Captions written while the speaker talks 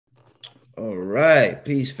All right,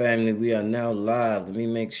 peace family. We are now live. Let me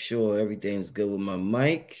make sure everything's good with my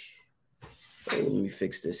mic. Oh, let me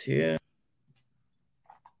fix this here.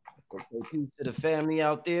 Okay, peace to the family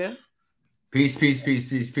out there. Peace, peace, peace,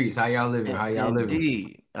 peace, peace. How y'all living? How y'all living?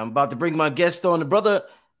 Indeed. I'm about to bring my guest on. The brother,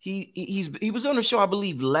 he was on the show, I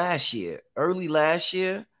believe, early last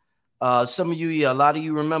year. Some of you, a lot of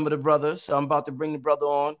you remember the brother. So I'm about to bring the brother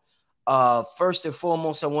on. First and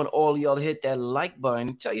foremost, I want all of y'all to hit that like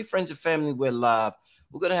button. Tell your friends and family we're live.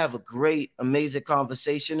 We're gonna have a great, amazing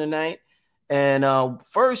conversation tonight. And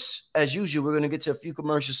first, as usual, we're gonna get to a few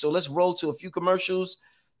commercials. So let's roll to a few commercials.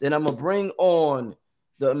 Then I'm gonna bring on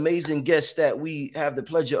the amazing guests that we have the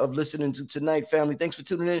pleasure of listening to tonight, family. Thanks for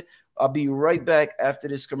tuning in. I'll be right back after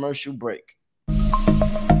this commercial break.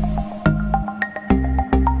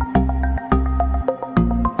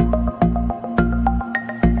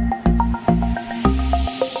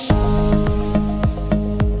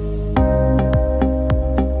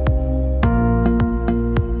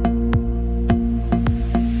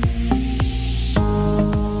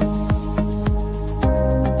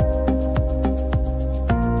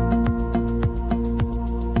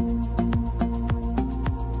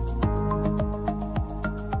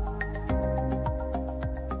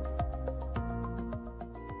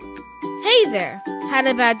 Hey there! Had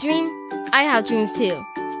a bad dream? I have dreams too.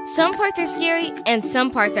 Some parts are scary and some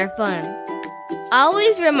parts are fun.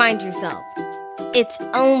 Always remind yourself, it's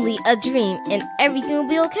only a dream and everything will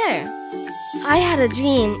be okay. I had a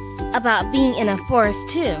dream about being in a forest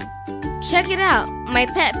too. Check it out, my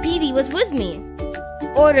pet Petey was with me.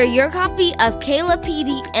 Order your copy of Kayla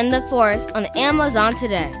Petey and the Forest on Amazon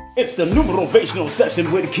today. It's the numerational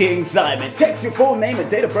session with King Simon. Text your full name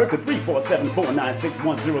and date of birth to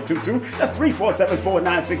 347-496-1022. That's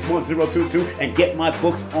 347-496-1022. And get my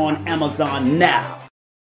books on Amazon now.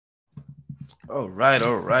 All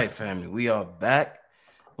right, family. We are back.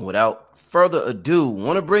 Without further ado,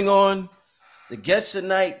 want to bring on the guest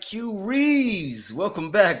tonight, Q Reaves.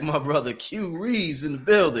 Welcome back, my brother. Q Reaves in the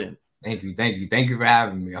building. Thank you for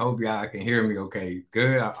having me. I hope y'all can hear me okay.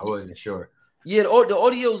 Good? I wasn't sure. Yeah, the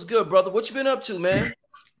audio's good, brother. What you been up to, man?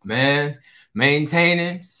 Man,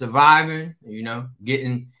 maintaining, surviving,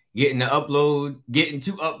 getting to upload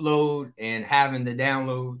and having the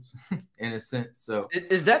downloads in a sense. So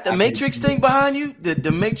is that the Matrix thing behind you?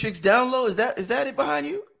 The Matrix download? Is that it behind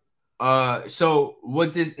you? So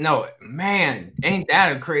what this man, ain't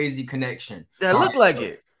that a crazy connection? That look like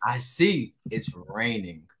it. I see it's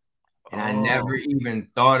raining. And I never even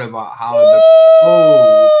thought about how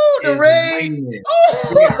the rain.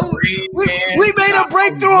 We made a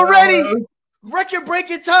breakthrough already.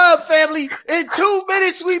 Record-breaking time, family. In 2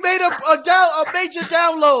 minutes, we made a major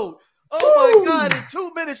download. Oh my God! In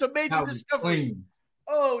 2 minutes, a major discovery.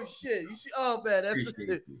 Oh shit! You see? Oh man,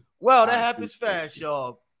 wow. That happens fast,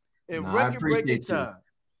 y'all. In record-breaking time.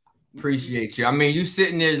 Appreciate you. I mean, you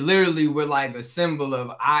sitting there literally with like a symbol of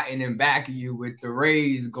I and in back of you with the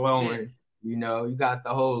rays glowing. Yeah. You got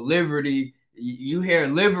the whole liberty. You here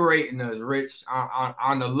liberating us, Rich,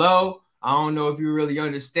 on the low. I don't know if you really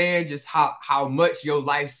understand just how much your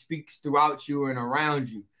life speaks throughout you and around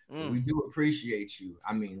you. We do appreciate you.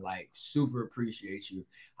 I mean, like, super appreciate you.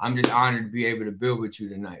 I'm just honored to be able to build with you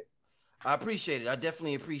tonight. I appreciate it. I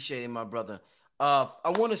definitely appreciate it, my brother. I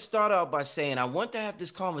want to start out by saying I want to have this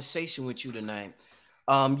conversation with you tonight.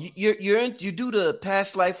 You do the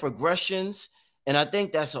past life regressions, and I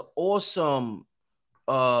think that's an awesome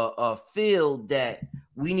field that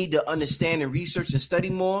we need to understand and research and study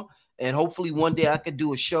more. And hopefully one day I could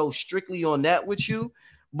do a show strictly on that with you.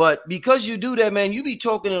 But because you do that, man, you be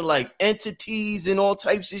talking to like entities and all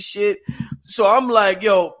types of shit. So I'm like,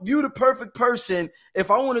 yo, you the perfect person. If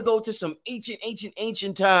I want to go to some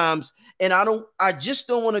ancient times and I just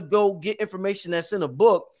don't want to go get information that's in a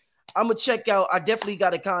book, I'm going to check out. I definitely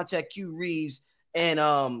got to contact Q Reaves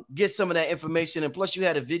and get some of that information. And plus you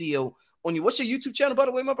had a video on you. What's your YouTube channel, by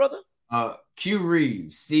the way, my brother? Q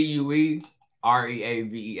Reaves,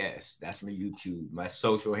 CUEREAVES. That's my YouTube, my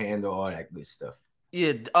social handle, all that good stuff.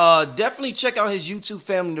 Yeah, definitely check out his YouTube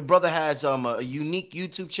family. The brother has a unique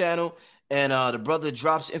YouTube channel, and the brother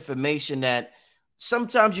drops information that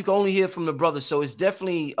sometimes you can only hear from the brother. So it's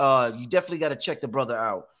definitely you definitely got to check the brother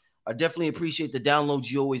out. I definitely appreciate the downloads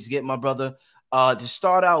you always get, my brother. To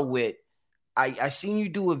start out with, I seen you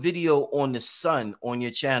do a video on the sun on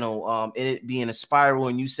your channel, it being a spiral,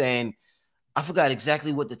 and you saying, I forgot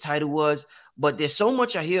exactly what the title was, but there's so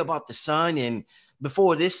much I hear about the sun, and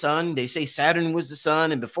before this sun, they say Saturn was the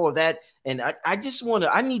sun, and before that, and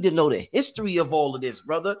I need to know the history of all of this,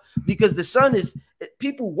 brother, because the sun is,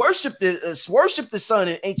 people worship the sun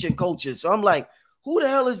in ancient cultures. So I'm like, who the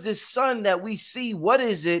hell is this sun that we see? What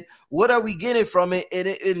is it? What are we getting from it?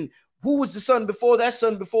 And who was the sun before that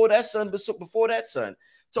sun, before that sun, before that sun?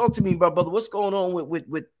 Talk to me, my brother. What's going on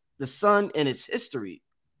with the sun and its history?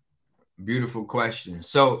 Beautiful question.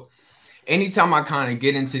 So anytime I kind of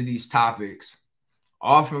get into these topics, I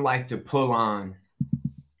often like to pull on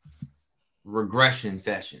regression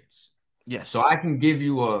sessions. Yes. So I can give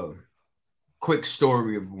you a quick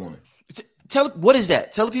story of one. Tell what is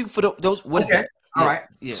that? Tell the people for those. What is that? All right.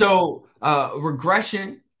 Yeah. So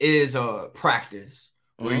regression is a practice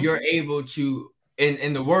where you're able to,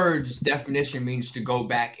 and the word's definition means to go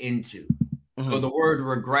back into. So the word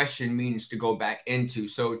regression means to go back into.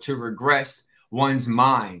 So to regress one's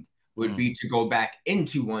mind would be to go back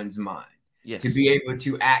into one's mind. Yes. To be able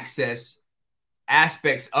to access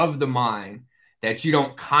aspects of the mind that you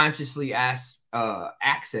don't consciously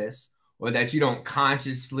access, or that you don't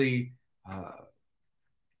consciously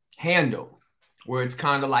handle, where it's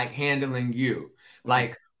kind of like handling you.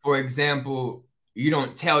 Like, for example, you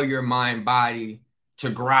don't tell your mind body to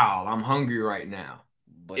growl, I'm hungry right now.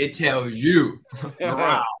 But it tells you,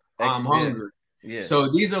 growl, I'm hungry. Yeah.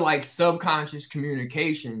 So these are like subconscious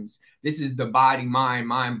communications. This is the body,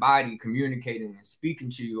 mind, body communicating and speaking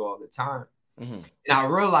to you all the time. And I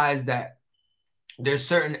realized that there's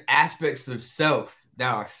certain aspects of self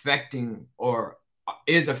that are affecting or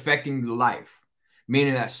is affecting the life,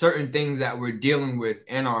 meaning that certain things that we're dealing with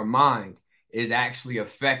in our mind is actually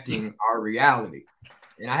affecting our reality.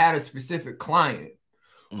 And I had a specific client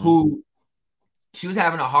who, she was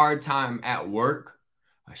having a hard time at work.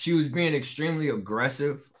 She was being extremely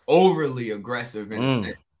aggressive, overly aggressive in a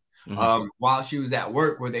sense, while she was at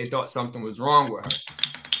work, where they thought something was wrong with her.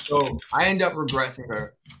 So I ended up regressing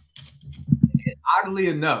her. And oddly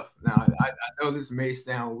enough, now I know this may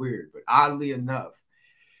sound weird, but oddly enough,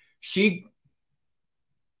 she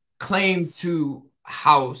claimed to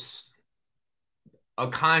house a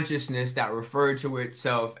consciousness that referred to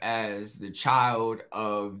itself as the child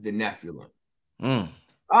of the Nephilim.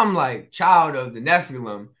 I'm like, child of the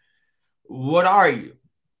Nephilim, what are you?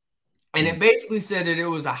 And it basically said that it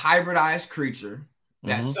was a hybridized creature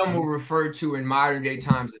that some will refer to in modern day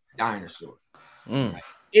times as a dinosaur. Right?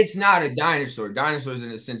 It's not a dinosaur. Dinosaurs, in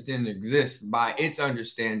a sense, didn't exist by its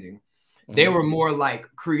understanding. They were more like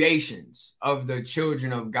creations of the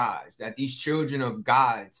children of gods, that these children of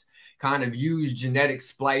gods kind of used genetic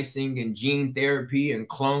splicing and gene therapy and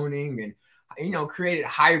cloning and, you know, created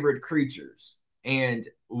hybrid creatures. And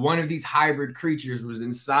one of these hybrid creatures was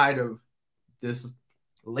inside of this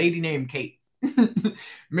lady named Kate,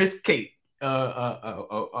 Miss Kate,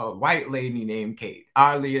 a white lady named Kate,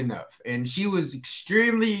 oddly enough. And she was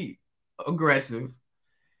extremely aggressive.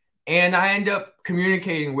 And I end up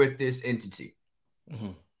communicating with this entity.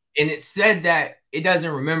 And it said that it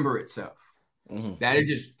doesn't remember itself, that it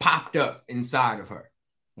just popped up inside of her.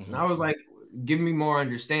 And I was like, give me more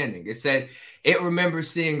understanding. It said it remembers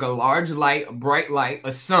seeing a large light, a bright light,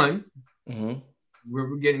 a sun.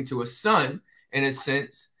 We're getting to a sun in a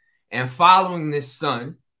sense, and following this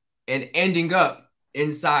sun and ending up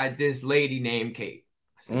inside this lady named Kate.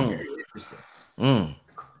 I said, very interesting.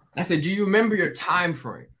 I said, do you remember your time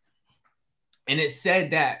frame? And it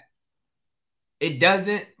said that it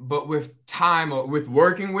doesn't, but with time or with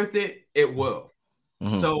working with it, it will.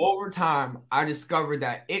 So over time, I discovered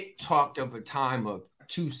that it talked of a time of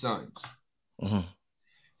two suns. And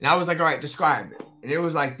I was like, all right, describe it. And it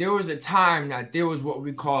was like, there was a time that there was what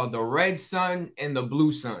we call the red sun and the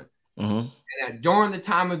blue sun. And that during the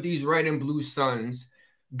time of these red and blue suns,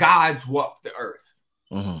 gods walked the earth.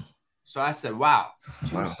 So I said, wow,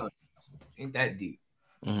 two suns. Ain't that deep?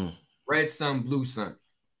 Red sun, blue sun.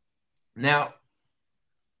 Now,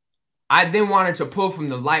 I then wanted to pull from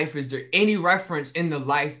the life. Is there any reference in the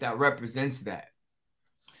life that represents that?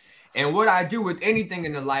 And what I do with anything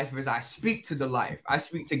in the life is I speak to the life. I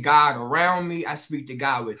speak to God around me. I speak to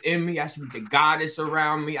God within me. I speak to goddess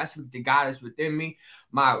around me. I speak to goddess within me.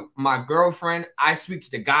 My girlfriend, I speak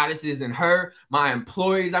to the goddesses in her. My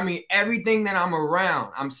employees, I mean, everything that I'm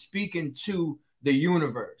around, I'm speaking to the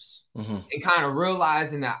universe and kind of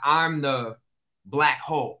realizing that I'm the black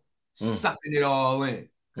hole, sucking it all in.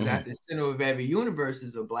 Because at the center of every universe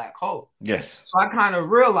is a black hole. Yes. So I kind of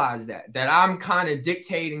realized that I'm kind of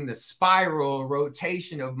dictating the spiral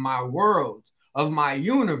rotation of my world, of my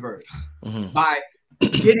universe, by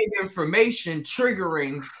getting information,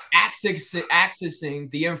 triggering, accessing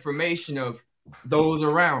the information of those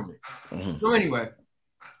around me. So anyway,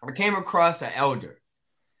 I came across an elder,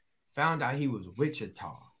 found out he was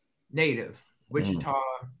Wichita native,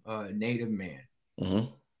 native man.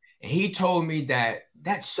 And he told me that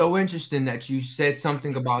that's so interesting that you said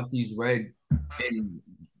something about these red and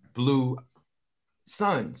blue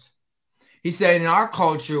suns. He said in our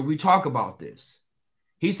culture, we talk about this.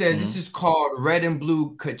 He says this is called red and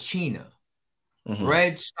blue Kachina.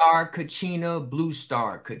 Red star Kachina, blue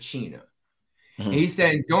star Kachina. And he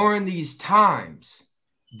said during these times,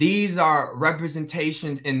 these are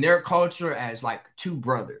representations in their culture as like two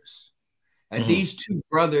brothers. And these two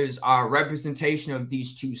brothers are a representation of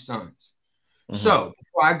these two sons. So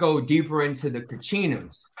before I go deeper into the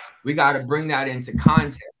Kachinas, we got to bring that into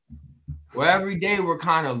context. Well, every day we're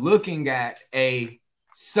kind of looking at a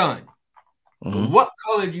sun. What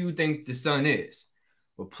color do you think the sun is?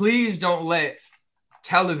 Well, please don't let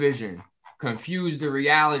television confuse the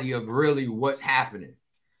reality of really what's happening.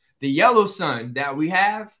 The yellow sun that we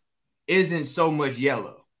have isn't so much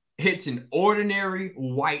yellow. It's an ordinary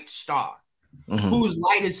white star whose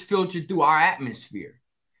light is filtered through our atmosphere.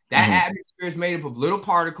 That atmosphere is made up of little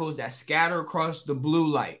particles that scatter across the blue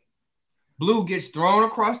light. Blue gets thrown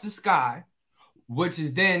across the sky, which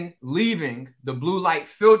is then leaving the blue light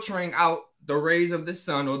filtering out the rays of the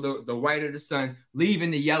sun, or the white of the sun,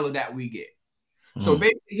 leaving the yellow that we get. So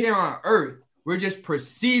basically here on Earth, we're just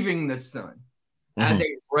perceiving the sun as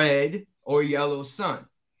a red or yellow sun.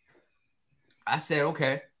 I said,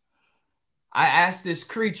 okay. I asked this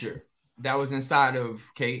creature that was inside of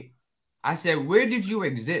Kate, I said, where did you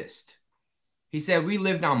exist? He said, we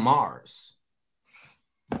lived on Mars.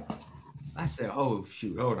 I said, oh,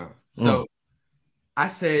 shoot, hold on. So I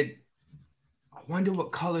said, I wonder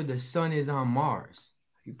what color the sun is on Mars.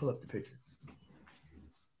 You pull up the picture.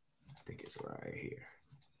 I think it's right here.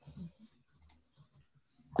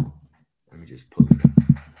 Let me just pull it up.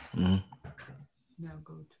 Now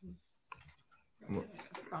go to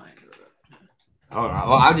find. All right,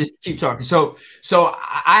 well, I'll just keep talking. So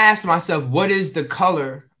I asked myself, what is the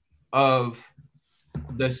color of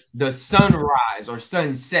the sunrise or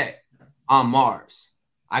sunset on Mars?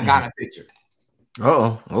 I got a picture.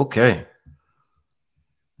 Oh, okay.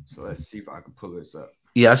 So let's see if I can pull this up.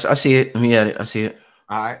 Yeah, I see it. Let me at it. I see it.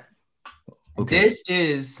 All right. Okay. This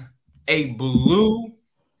is a blue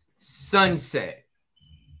sunset.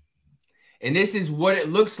 And this is what it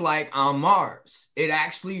looks like on Mars. It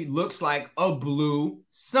actually looks like a blue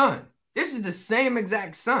sun. This is the same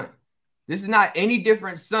exact sun. This is not any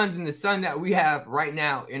different sun than the sun that we have right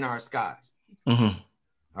now in our skies. All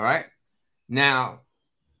right. Now,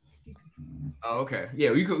 okay.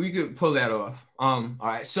 Yeah, we could pull that off. All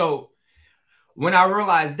right. So when I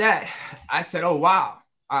realized that, I said, oh, wow.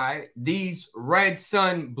 All right. These red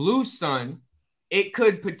sun, blue sun, it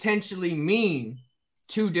could potentially mean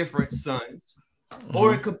two different suns,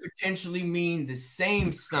 or it could potentially mean the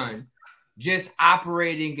same sun, just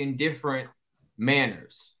operating in different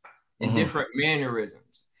manners, in different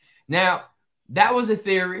mannerisms. Now, that was a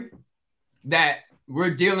theory that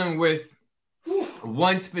we're dealing with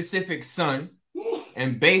one specific sun,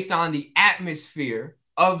 and based on the atmosphere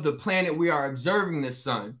of the planet we are observing the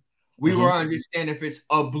sun, we will understand if it's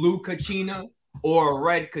a blue Kachina or a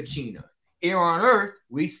red Kachina. Here on Earth,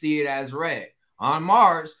 we see it as red. On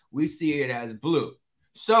Mars, we see it as blue.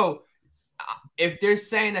 So if they're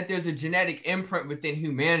saying that there's a genetic imprint within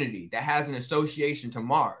humanity that has an association to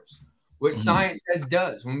Mars, what science says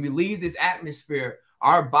does, when we leave this atmosphere,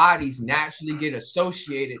 our bodies naturally get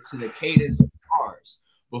associated to the cadence of Mars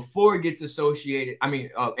before it gets associated,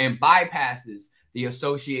 and bypasses the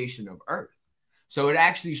association of Earth. So it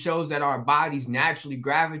actually shows that our bodies naturally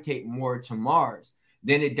gravitate more to Mars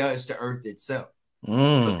than it does to Earth itself.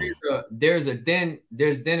 So there's then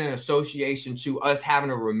an association to us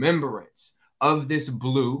having a remembrance of this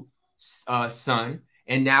blue sun,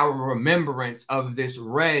 and now a remembrance of this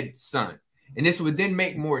red sun. And this would then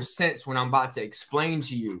make more sense when I'm about to explain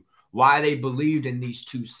to you why they believed in these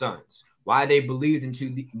two suns, why they believed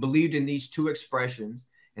in these two expressions,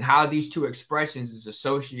 and how these two expressions is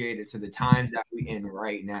associated to the times that we're in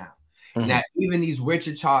right now. And that even these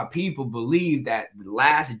Wichita people believe that the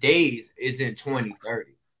last days is in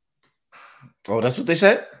 2030. Oh, that's what they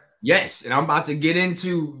said? Yes. And I'm about to get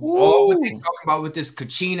into all what they're talking about with this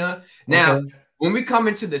Kachina. Now, when we come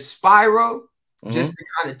into the spiral, just to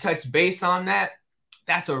kind of touch base on that,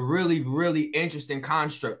 that's a really, really interesting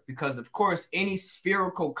construct, because, of course, any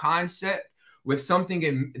spherical concept with something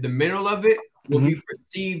in the middle of it will be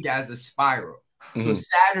perceived as a spiral. So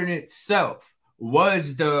Saturn itself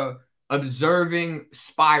was the observing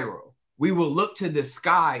spiral. We will look to the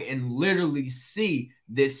sky and literally see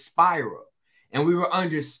this spiral, and we will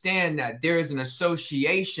understand that there is an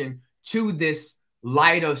association to this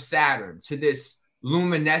light of Saturn, to this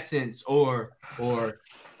luminescence, or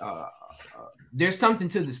there's something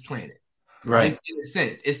to this planet, right? In a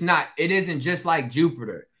sense, it isn't just like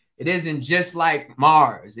Jupiter. It isn't just like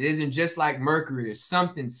Mars. It isn't just like Mercury. There's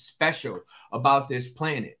something special about this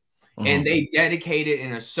planet. And they dedicated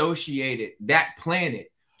and associated that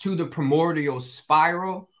planet to the primordial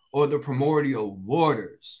spiral or the primordial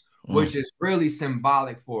waters, which is really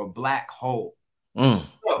symbolic for a black hole.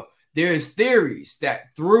 So there's theories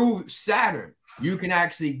that through Saturn, you can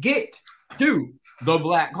actually get to the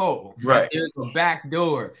black hole. Right. There's a back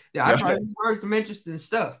door. Yeah, I've heard some interesting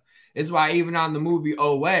stuff. It's why even on the movie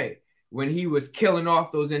Away, when he was killing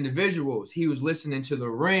off those individuals, he was listening to the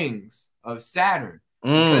rings of Saturn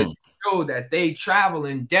because he showed that they travel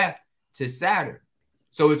in death to Saturn.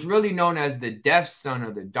 So it's really known as the death sun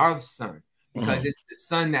or the Darth sun because it's the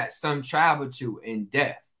sun that some travel to in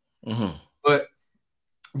death. But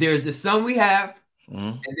there's the sun we have,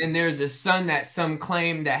 and then there's the sun that some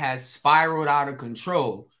claim that has spiraled out of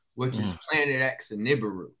control, which is Planet X and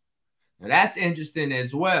Nibiru. Now that's interesting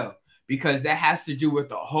as well, because that has to do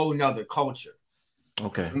with a whole nother culture.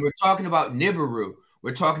 Okay. When we're talking about Nibiru,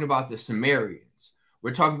 we're talking about the Sumerians.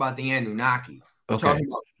 We're talking about the Anunnaki. We're talking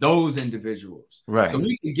about those individuals. Right. So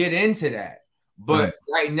we can get into that. But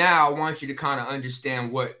right now, I want you to kind of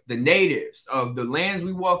understand what the natives of the lands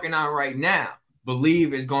we're walking on right now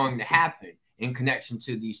believe is going to happen in connection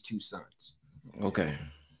to these two suns. Okay.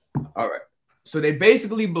 All right. So they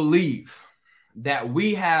basically believe that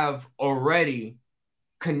we have already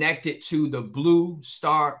connected to the blue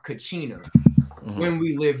star Kachina when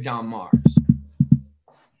we lived on Mars.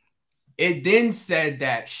 It then said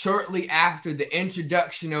that shortly after the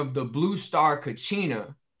introduction of the blue star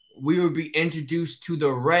Kachina, we would be introduced to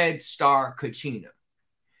the red star Kachina.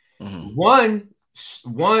 One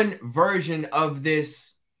version of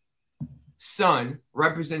this sun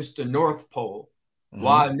represents the North Pole,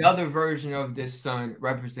 while another version of this sun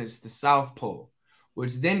represents the South Pole,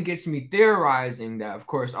 which then gets me theorizing that, of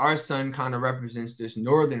course, our sun kind of represents this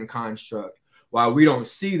northern construct, while we don't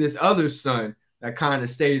see this other sun that kind of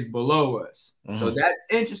stays below us. So that's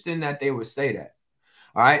interesting that they would say that.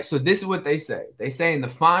 All right, so this is what they say. They say in the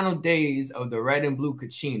final days of the red and blue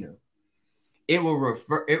Kachina, it will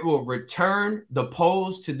return the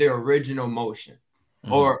poles to their original motion,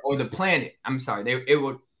 or the planet. I'm sorry, it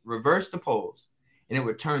would reverse the poles, and it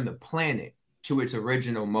would turn the planet to its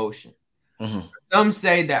original motion. Some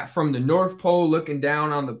say that from the North Pole looking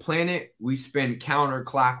down on the planet, we spin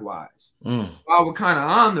counterclockwise. While we're kind of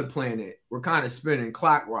on the planet, we're kind of spinning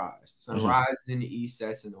clockwise. Sun rises in the east,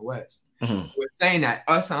 sets in the west. We're saying that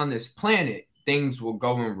us on this planet, things will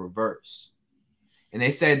go in reverse. And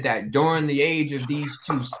they said that during the age of these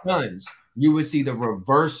two suns, you would see the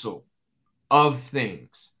reversal of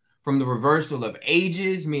things. From the reversal of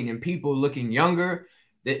ages, meaning people looking younger,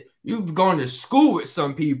 that you've gone to school with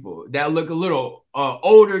some people that look a little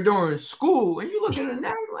older during school, and you look at them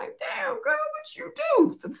now, you're like, damn, girl, what you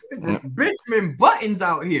do? Benjamin Buttons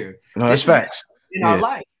out here. No, that's facts. In our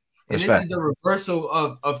life. And this is the reversal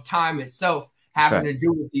of time itself having to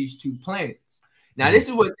do with these two planets. Now, this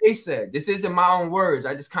is what they said. This isn't my own words.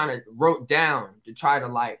 I just kind of wrote down to try to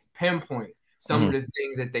like pinpoint some of the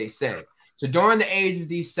things that they said. So during the age of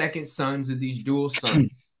these second suns, of these dual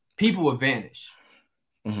suns, people would vanish.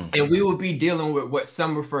 And we will be dealing with what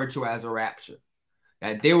some refer to as a rapture.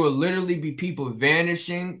 That there will literally be people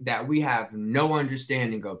vanishing that we have no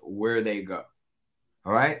understanding of where they go.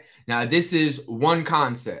 All right. Now, this is one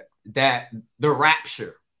concept, that the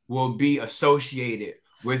rapture will be associated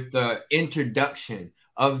with the introduction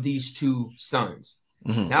of these two suns.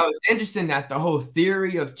 Now, it's interesting that the whole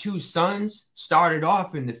theory of two suns started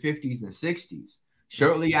off in the 50s and 60s.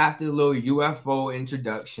 Shortly after the little UFO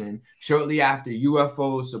introduction, shortly after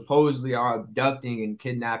UFOs supposedly are abducting and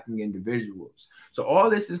kidnapping individuals. So all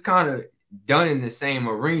this is kind of done in the same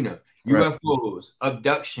arena. UFOs,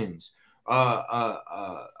 abductions, the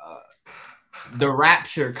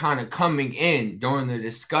rapture kind of coming in during the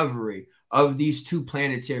discovery of these two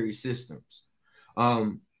planetary systems.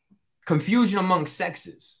 Confusion among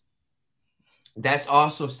sexes. That's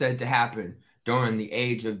also said to happen during the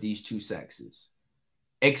age of these two sexes.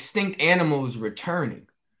 Extinct animals returning.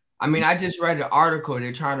 I mean, I just read an article.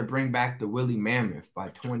 They're trying to bring back the woolly mammoth by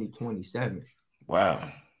 2027. Wow.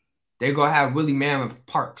 They're going to have woolly mammoth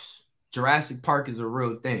parks. Jurassic Park is a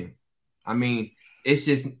real thing. I mean, it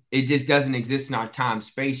just doesn't exist in our time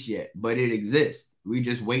space yet, but it exists. We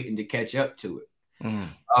just waiting to catch up to it.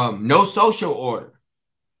 No social order.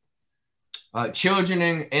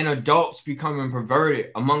 Children and adults becoming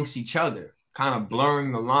perverted amongst each other, kind of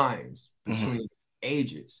blurring the lines between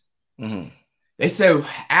ages. They said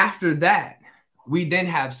after that, we then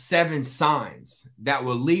have 7 signs that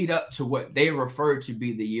will lead up to what they refer to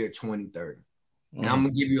be the year 2030. And I'm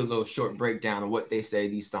gonna give you a little short breakdown of what they say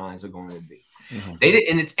these signs are going to be. Mm-hmm.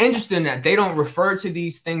 And it's interesting that they don't refer to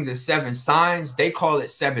these things as 7 signs. They call it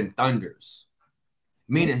 7 thunders,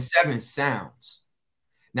 meaning 7 sounds.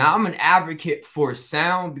 Now, I'm an advocate for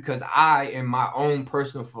sound because I, in my own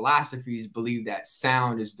personal philosophies, believe that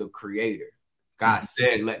sound is the creator. God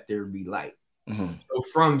said, let there be light. So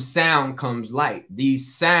from sound comes light.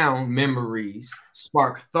 These sound memories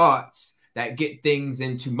spark thoughts that get things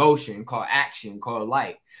into motion, called action, called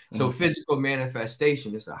light. So physical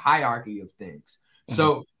manifestation is a hierarchy of things.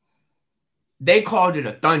 So they called it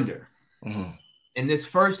a thunder. And this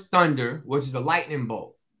first thunder, which is a lightning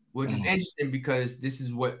bolt, which is interesting because this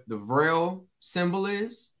is what the Vril symbol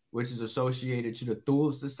is, which is associated to the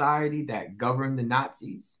Thule society that governed the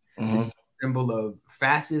Nazis. This is a symbol of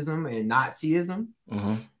fascism and Nazism.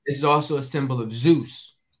 This is also a symbol of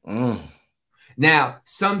Zeus. Now,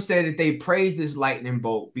 some say that they praise this lightning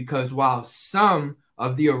bolt because while some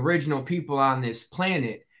of the original people on this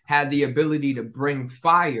planet had the ability to bring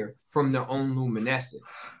fire from their own luminescence,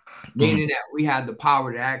 meaning that we had the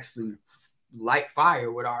power to actually light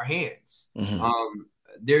fire with our hands.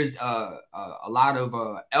 There's a lot of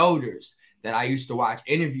elders that I used to watch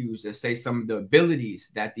interviews that say some of the abilities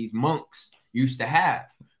that these monks used to have,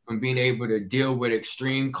 from being able to deal with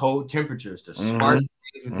extreme cold temperatures, to spark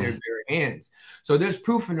things with their bare hands. So there's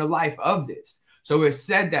proof in the life of this. So it's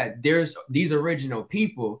said that these original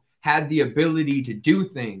people had the ability to do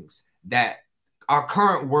things that our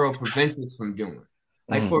current world prevents us from doing.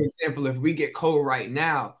 Like, for example, if we get cold right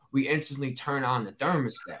now, we instantly turn on the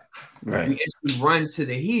thermostat. Right. We instantly run to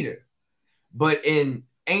the heater. But in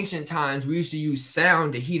ancient times, we used to use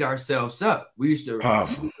sound to heat ourselves up. We used to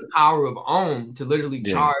use the power of Om to literally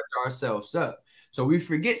charge ourselves up. So we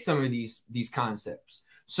forget some of these concepts.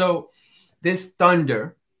 So this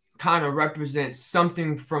thunder kind of represents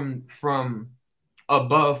something from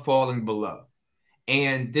above falling below.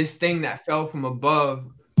 And this thing that fell from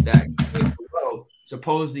above that came below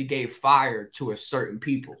supposedly gave fire to a certain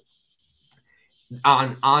people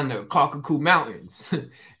on the Caucasus Mountains.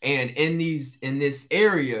 And in this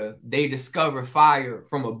area, they discover fire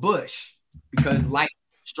from a bush because light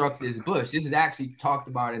struck this bush. This is actually talked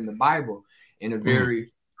about in the Bible in a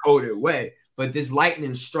very coded way. But this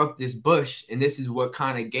lightning struck this bush, and this is what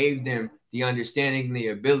kind of gave them the understanding and the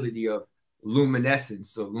ability of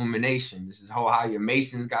luminescence, illumination. This is how your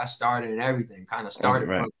Masons got started and everything kind of started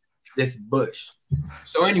from this bush.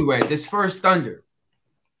 So anyway, this first thunder,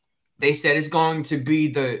 they said it's going to be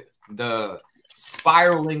the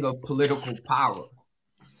spiraling of political power,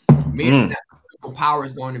 meaning that political power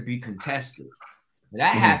is going to be contested.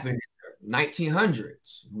 That happened in the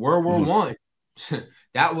 1900s, World War I.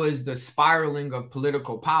 That was the spiraling of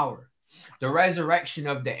political power. The resurrection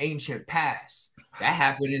of the ancient past, that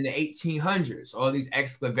happened in the 1800s. All these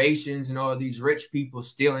excavations and all these rich people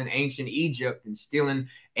stealing ancient Egypt and stealing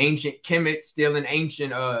ancient Kemet, stealing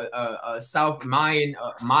ancient South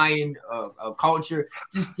Mayan culture,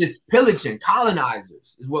 just pillaging.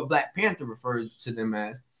 Colonizers is what Black Panther refers to them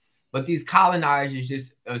as. But these colonizers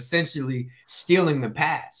just essentially stealing the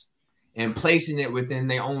past and placing it within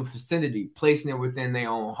their own vicinity, placing it within their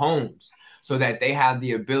own homes, so that they have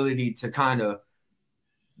the ability to kind of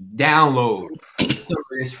download some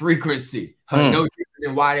of this frequency. No different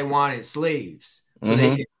than why they wanted slaves. So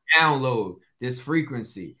they can download this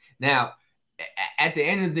frequency. Now, at the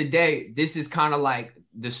end of the day, this is kind of like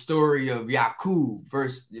the story of Yakub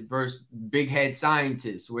versus big head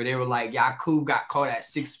scientists, where they were like, Yakub got caught at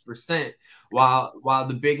 6%, while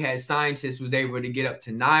the big head scientist was able to get up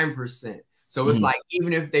to 9%. So it's like,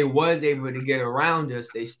 even if they was able to get around us,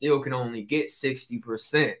 they still can only get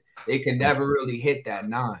 60%. They can never really hit that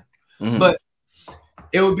 9. But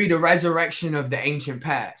it would be the resurrection of the ancient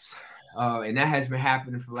past. And that has been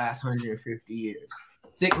happening for the last 150 years.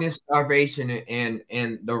 Sickness, starvation,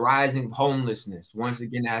 and the rising of homelessness, once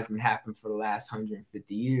again, has been happening for the last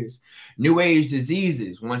 150 years. New age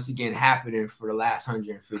diseases, once again, happening for the last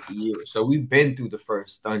 150 years. So we've been through the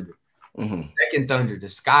first thunder. Second thunder, the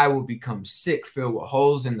sky will become sick, filled with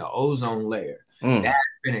holes in the ozone layer. That has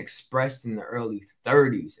been expressed in the early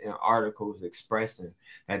 30s in articles expressing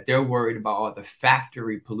that they're worried about all the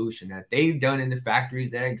factory pollution that they've done in the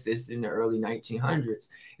factories that existed in the early 1900s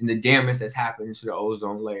and the damage that's happened to the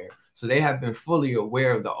ozone layer. So they have been fully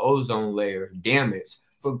aware of the ozone layer damage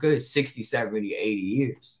for good 60, 70, 80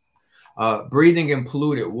 years. Breathing in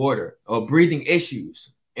polluted water, or breathing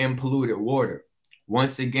issues in polluted water.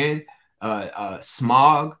 Once again,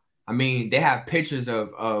 smog. I mean, they have pictures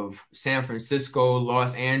of San Francisco,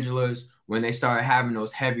 Los Angeles, when they started having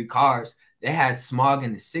those heavy cars. They had smog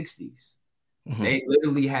in the 60s. They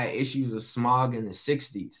literally had issues of smog in the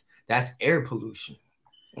 60s. That's air pollution.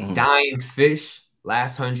 Mm-hmm. Dying fish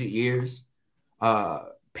last 100 years.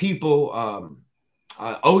 People,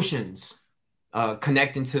 oceans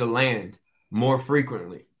connecting to the land more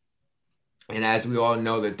frequently. And as we all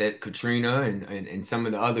know, that Katrina and some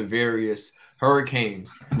of the other various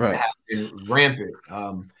hurricanes have been rampant.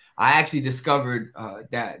 I actually discovered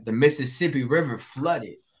that the Mississippi River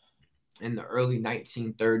flooded in the early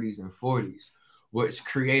 1930s and 40s, which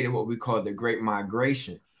created what we call the Great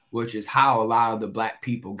Migration, which is how a lot of the Black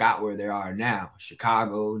people got where they are now.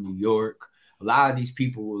 Chicago, New York, a lot of these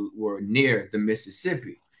people were near the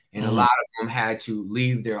Mississippi, and a lot of them had to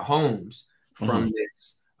leave their homes from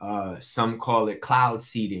this, some call it cloud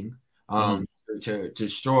seeding, to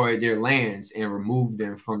destroy their lands and remove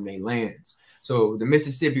them from their lands. So the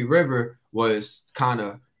Mississippi River was kind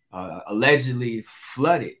of allegedly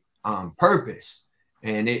flooded on purpose,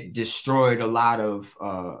 and it destroyed a lot of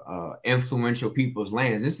influential people's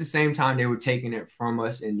lands. It's the same time they were taking it from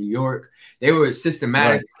us in New York. They were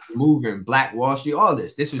systematically moving Black Wall Street, all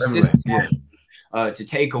this. This was systematic to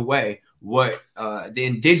take away what the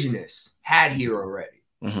indigenous had here already.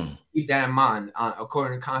 Keep that in mind.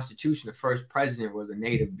 According to the Constitution, the first president was a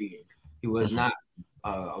native being. He was not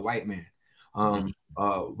a white man.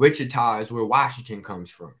 Wichita is where Washington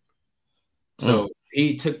comes from. So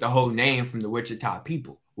he took the whole name from the Wichita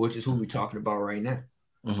people, which is who we're talking about right now.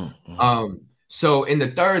 So in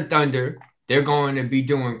the third thunder, they're going to be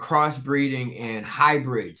doing crossbreeding and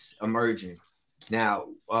hybrids emerging. Now,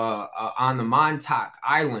 on the Montauk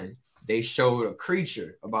Island, they showed a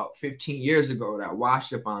creature about 15 years ago that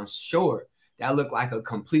washed up on shore that looked like a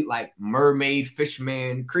complete like mermaid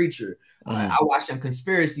fishman creature. I watched a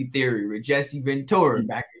conspiracy theory with Jesse Ventura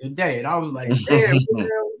back in the day, and I was like, damn, what the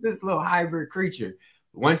hell is this little hybrid creature?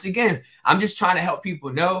 Once again, I'm just trying to help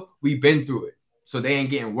people know we've been through it, so they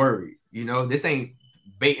ain't getting worried. You know, this ain't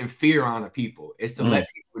baiting fear on the people. It's to let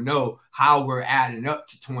people know how we're adding up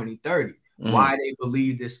to 2030, why they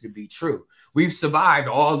believe this to be true. We've survived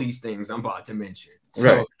all these things I'm about to mention.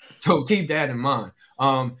 So keep that in mind.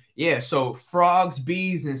 So frogs,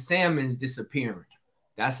 bees, and salmons disappearing.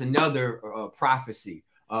 That's another prophecy.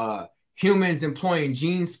 Humans employing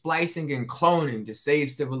gene splicing and cloning to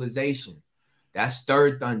save civilization. That's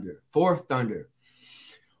third thunder. Fourth thunder.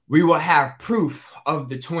 We will have proof of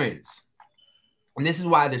the twins. And this is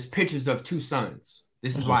why there's pictures of two suns.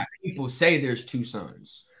 This is why people say there's two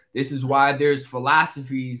suns. This is why there's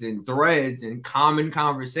philosophies and threads and common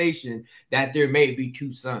conversation that there may be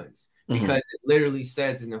two suns. Because it literally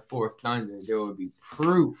says in the fourth thunder, there will be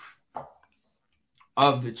proof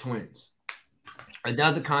of the twins.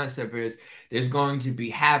 Another concept is there's going to be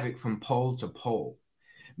havoc from pole to pole,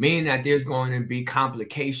 meaning that there's going to be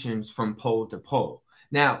complications from pole to pole.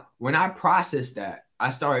 Now, when I processed that, I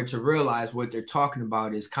started to realize what they're talking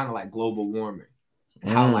about is kind of like global warming,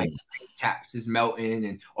 and how like caps is melting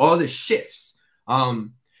and all the shifts.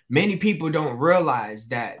 Many people don't realize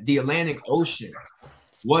that the Atlantic Ocean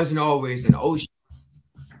wasn't always an ocean.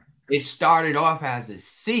 It started off as a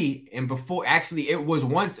sea, and before actually it was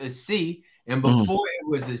once a sea, and before it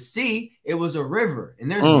was a sea, it was a river.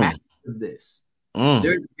 And there's maps of this.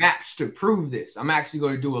 There's maps to prove this. I'm actually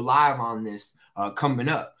going to do a live on this coming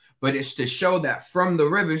up. But it's to show that from the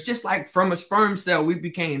rivers, just like from a sperm cell, we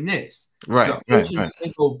became this. The ocean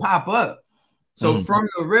will pop up. So from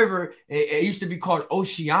the river, it used to be called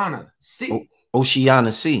Oceania Sea.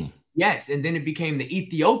 Oceania Sea. Yes, and then it became the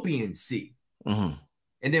Ethiopian Sea.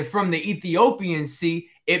 And then from the Ethiopian Sea,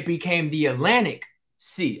 it became the Atlantic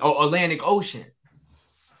Sea or Atlantic Ocean.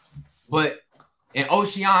 But and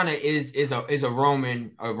Oceania is a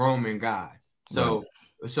Roman god. So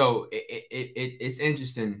it's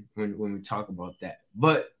interesting when we talk about that.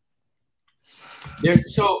 But they're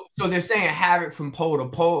saying havoc from pole to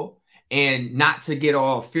pole. And not to get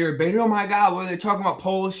all fear-baited, oh my God, well, they're talking about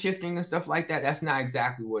pole shifting and stuff like that. That's not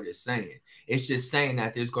exactly what it's saying. It's just saying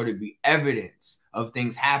that there's going to be evidence of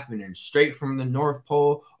things happening straight from the North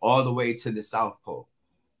Pole all the way to the South Pole.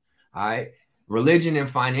 All right. Religion and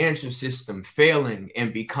financial system failing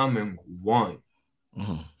and becoming one.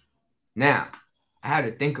 Now, I had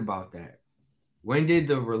to think about that. When did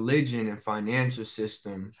the religion and financial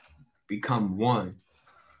system become one?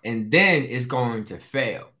 And then it's going to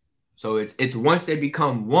fail. So it's once they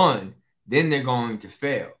become one, then they're going to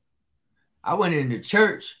fail. I went into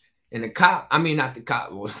church and the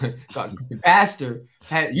pastor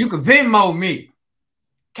had, you could Venmo me,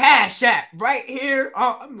 Cash App right here.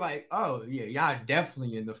 I'm like, oh yeah, y'all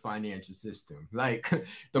definitely in the financial system. Like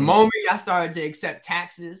the moment y'all started to accept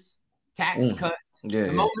taxes, tax cuts,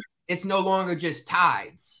 the moment it's no longer just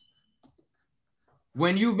tithes.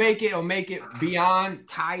 when you make it beyond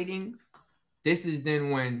tithing, this is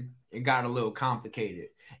then when it got a little complicated.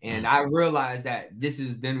 And I realized that this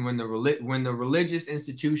is then when the religious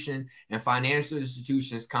institution and financial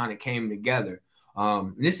institutions kind of came together.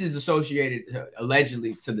 This is associated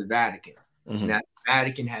allegedly to the Vatican. And that the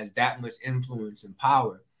Vatican has that much influence and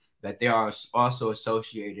power that they are also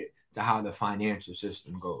associated to how the financial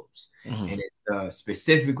system goes. And it's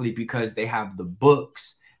specifically because they have the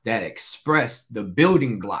books that express the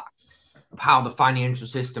building block of how the financial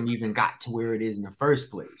system even got to where it is in the first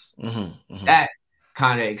place. That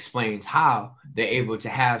kind of explains how they're able to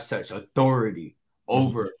have such authority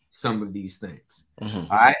over some of these things. All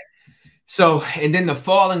right. So, and then the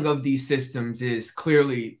falling of these systems is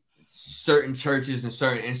clearly certain churches and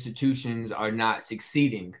certain institutions are not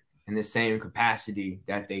succeeding in the same capacity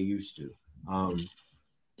that they used to.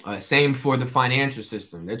 Same for the financial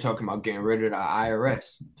system. They're talking about getting rid of the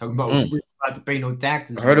IRS. Talking about we're about to pay no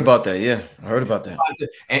taxes. I heard about that. Yeah, I heard about that.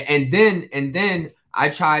 And then I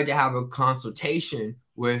tried to have a consultation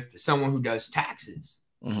with someone who does taxes,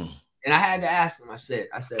 and I had to ask him. I said,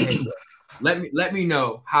 hey, bro, let me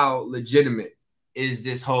know how legitimate is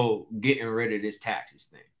this whole getting rid of this taxes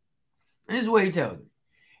thing. And this is what he tells me.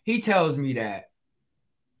 He tells me that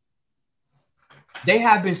they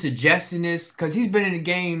have been suggesting this because he's been in the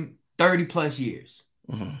game 30 plus years.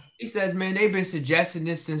 He says, man, they've been suggesting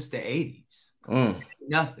this since the 80s.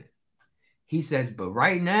 Nothing. He says, but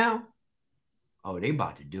right now, oh, they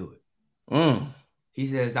about to do it. He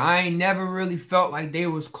says, I ain't never really felt like they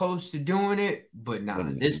was close to doing it, but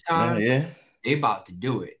this time, they about to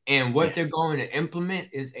do it. And what they're going to implement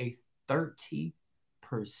is a 30%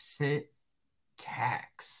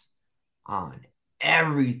 tax on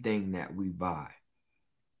everything that we buy.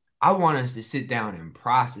 I want us to sit down and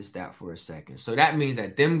process that for a second. So that means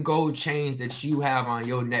that them gold chains that you have on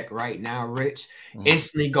your neck right now, Rich,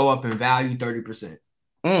 instantly go up in value 30%.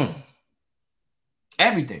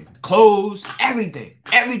 Everything, clothes,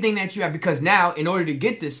 everything that you have, because now in order to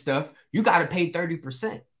get this stuff, you got to pay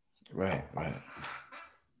 30%. Right.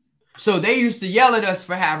 So they used to yell at us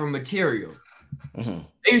for having material.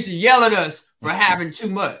 They used to yell at us for having too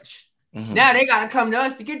much. Now they got to come to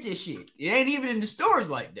us to get this shit. It ain't even in the stores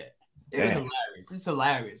like that. It's hilarious. It's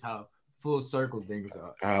hilarious how full circle things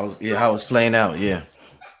are. How it's playing out. Yeah.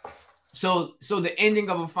 So the ending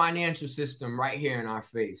of a financial system right here in our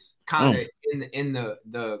face, kind of in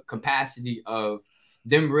the capacity of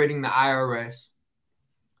them ridding the IRS,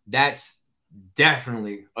 that's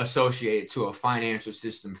definitely associated to a financial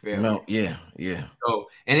system failure. No, yeah. So,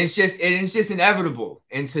 and it's just inevitable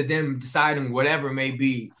into them deciding whatever may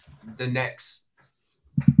be the next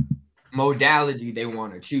modality they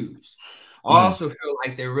want to choose. I also feel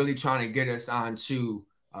like they're really trying to get us onto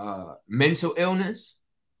mental illness,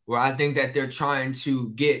 where I think that they're trying to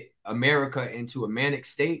get America into a manic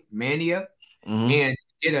state, mania, and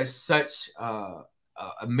get us such a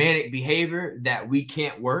manic behavior that we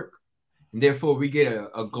can't work. And therefore, we get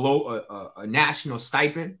a national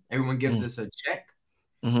stipend. Everyone gives us a check.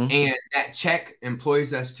 And that check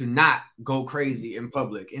employs us to not go crazy in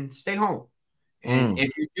public and stay home. And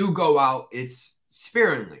if you do go out, it's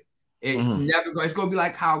sparingly. It's never going. It's going to be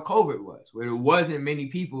like how COVID was, where there wasn't many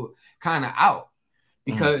people kind of out,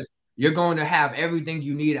 because you're going to have everything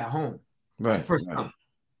you need at home. Right. For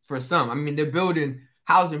some, I mean, they're building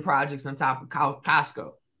housing projects on top of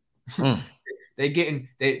Costco.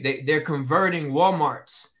 They're converting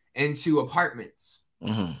Walmarts into apartments.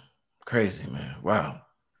 Crazy, man. Wow.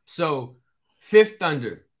 So, Fifth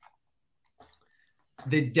Thunder,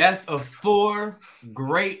 the death of 4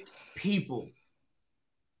 great people.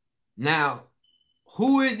 Now,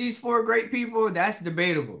 who is these 4 great people? That's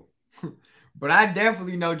debatable. But I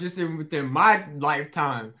definitely know just within my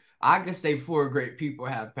lifetime, I could say 4 great people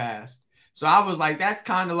have passed. So I was like, that's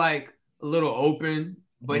kind of like a little open.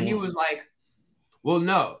 But he was like, well,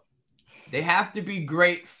 no, they have to be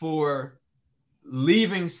great for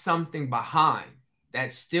leaving something behind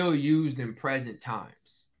that's still used in present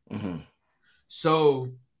times.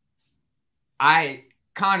 So I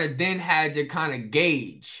kind of then had to kind of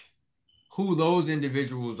gauge who those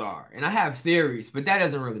individuals are. And I have theories, but that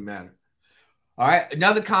doesn't really matter. All right.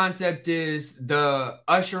 Another concept is the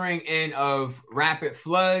ushering in of rapid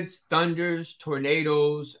floods, thunders,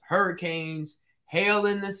 tornadoes, hurricanes, hail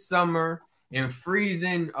in the summer, and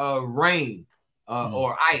freezing rain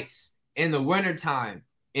or ice in the wintertime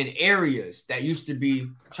in areas that used to be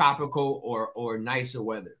tropical or nicer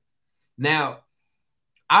weather. Now,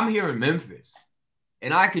 I'm here in Memphis,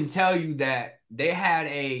 and I can tell you that they had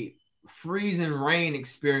a freezing rain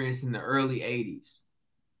experience in the early 80s.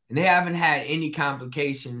 And they haven't had any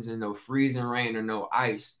complications and no freezing rain or no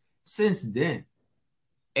ice since then.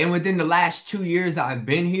 And within the last 2 years I've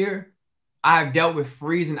been here, I've dealt with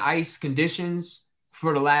freezing ice conditions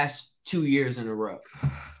for the last 2 years in a row.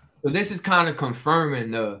 So this is kind of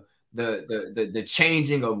confirming the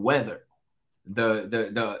changing of weather, the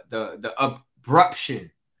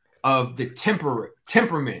abruption of the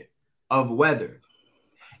temperament of weather.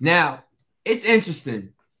 Now, it's interesting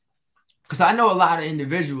because I know a lot of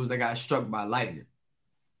individuals that got struck by lightning.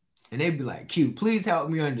 And they'd be like, Q, please help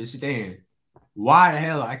me understand why the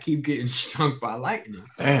hell I keep getting struck by lightning.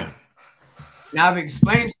 Damn. Now, I've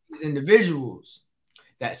explained to these individuals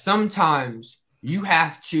that sometimes you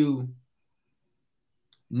have to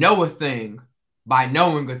know a thing by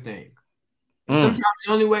knowing a thing. Sometimes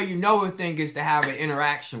the only way you know a thing is to have an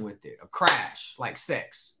interaction with it, a crash, like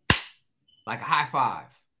sex, like a high five,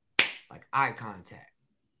 like eye contact.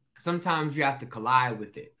 Sometimes you have to collide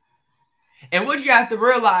with it. And what you have to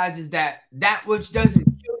realize is that which doesn't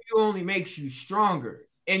kill you only makes you stronger.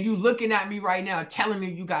 And you looking at me right now telling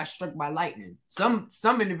me you got struck by lightning. Some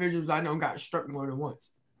individuals I know got struck more than once.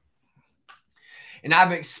 And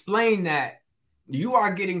I've explained that you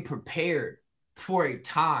are getting prepared for a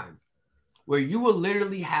time where you will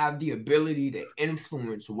literally have the ability to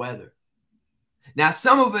influence weather. Now,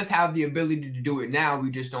 some of us have the ability to do it now.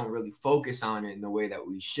 We just don't really focus on it in the way that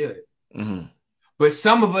we should. Mm-hmm. But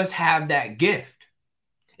some of us have that gift.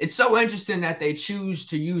 It's so interesting that they choose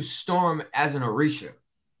to use Storm as an Orisha,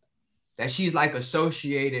 that she's like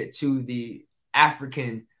associated to the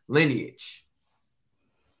African lineage.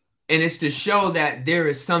 And it's to show that there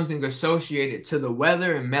is something associated to the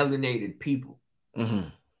weather and melanated people. Mm-hmm.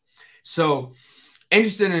 So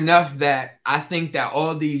interesting enough that I think that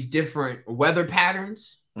all these different weather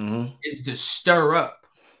patterns is to stir up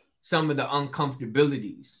some of the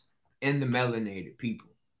uncomfortabilities in the melanated people.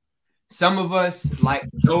 Some of us, like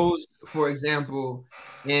those, for example,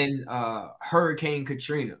 in Hurricane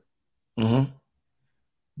Katrina,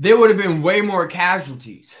 there would have been way more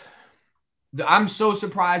casualties. I'm so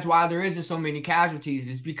surprised why there isn't so many casualties.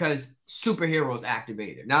 It's because superheroes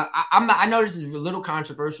activated. Now, I know this is a little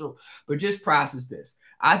controversial, but just process this.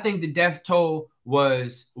 I think the death toll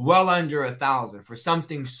was well under 1,000 for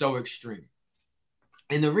something so extreme.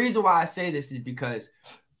 And the reason why I say this is because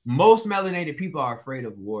most melanated people are afraid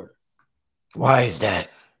of water. Why is that?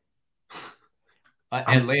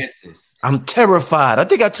 Atlantis. I'm terrified. I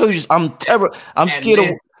think I told you I'm scared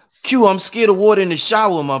of Q. I'm scared of water in the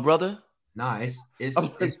shower, my brother. Nah, it's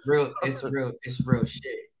real. It's real. It's real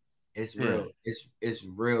shit. It's real. It's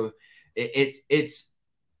real.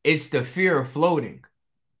 It's the fear of floating.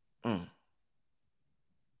 Do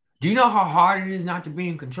you know how hard it is not to be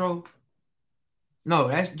in control? No,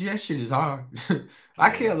 that shit is hard. I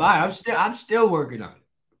can't lie. I'm still working on it.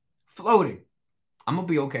 Floating. I'm gonna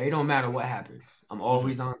be okay. It don't matter what happens. I'm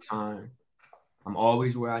always on time. I'm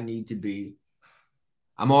always where I need to be.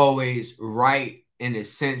 I'm always right in the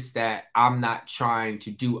sense that I'm not trying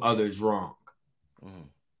to do others wrong.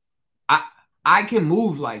 I can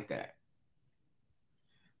move like that.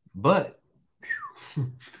 But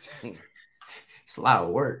it's a lot of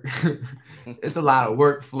work. It's a lot of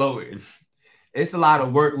work floating. It's a lot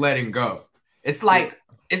of work letting go. It's like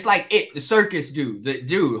the circus dude, the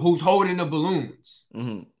dude who's holding the balloons.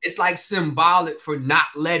 It's like symbolic for not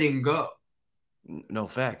letting go. No,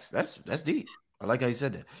 facts. That's deep. I like how you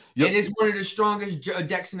said that. And it's one of the strongest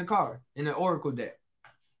decks in the card, in the Oracle deck.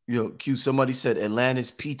 Yo, Q, somebody said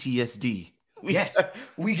Atlantis PTSD. Yes.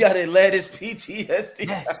 We got Atlantis PTSD.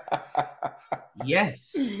 Yes.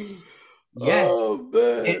 Yes. Yes. Oh,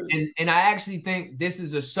 man. And I actually think this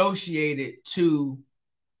is associated to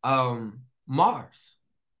Mars.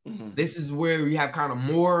 This is where we have kind of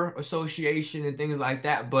more association and things like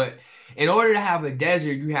that. But in order to have a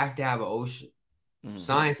desert, you have to have an ocean.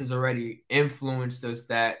 Science has already influenced us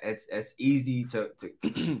that it's easy to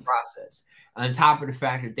process. On top of the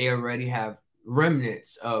fact that they already have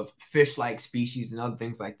remnants of fish-like species and other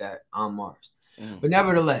things like that on Mars. But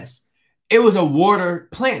nevertheless, it was a water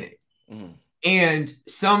planet. And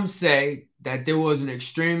some say that there was an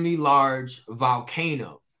extremely large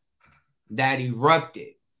volcano that erupted.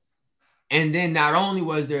 And then not only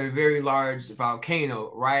was there a very large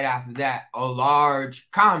volcano, right after that, a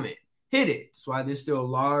large comet hit it. That's why there's still a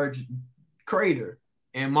large crater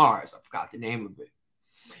in Mars. I forgot the name of it.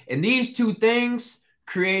 And these two things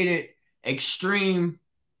created extreme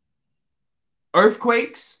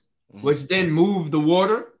earthquakes, which then moved the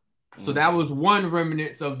water. So that was one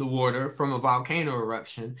remnants of the water from a volcano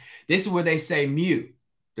eruption. This is where they say Mu,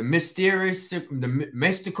 the mysterious, the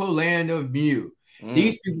mystical land of Mu.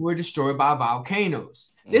 These people were destroyed by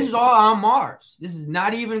volcanoes. This is all on Mars. This is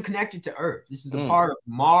not even connected to Earth. This is a part of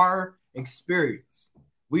Mars experience.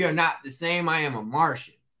 We are not the same. I am a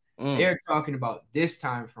Martian. They're talking about this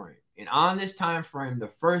time frame. And on this time frame, the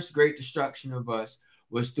first great destruction of us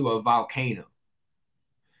was through a volcano.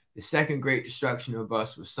 The second great destruction of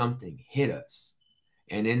us was something hit us.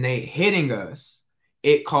 And in they hitting us,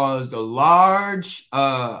 it caused a large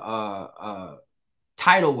tidal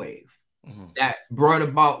wave that brought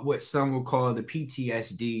about what some will call the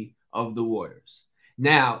PTSD of the waters.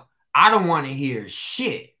 Now, I don't want to hear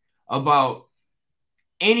shit about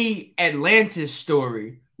any Atlantis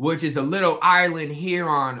story, which is a little island here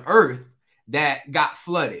on Earth that got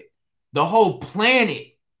flooded. The whole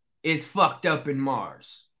planet is fucked up in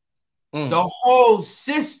Mars. The whole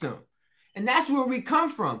system. And that's where we come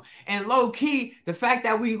from. And low key, the fact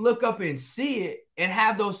that we look up and see it and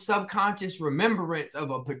have those subconscious remembrance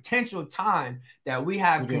of a potential time that we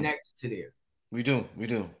have connected to there. We do.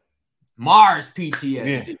 Mars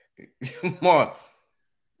PTSD. Yeah. Mars.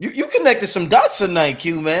 You connected some dots tonight,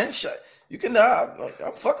 Q, man. You can.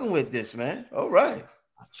 I'm fucking with this, man. All right.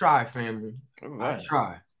 I try, family. All right. I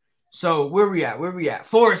try. So where we at?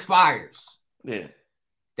 Forest fires. Yeah.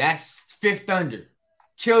 That's Fifth Thunder.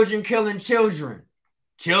 Children killing children.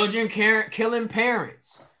 Children killing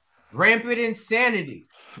parents. Rampant insanity.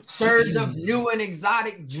 Surge of new and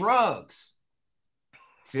exotic drugs.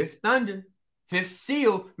 Fifth Thunder. Fifth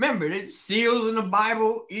seal. Remember, there's seals in the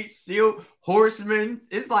Bible. Each seal, horsemen.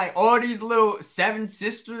 It's like all these little seven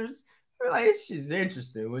sisters. We're like, this shit's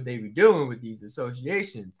interesting what they be doing with these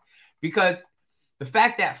associations. Because the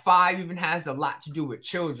fact that 5 even has a lot to do with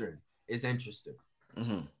children is interesting.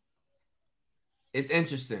 It's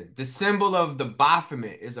interesting. The symbol of the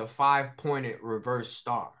Baphomet is a 5-pointed reverse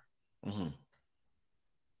star.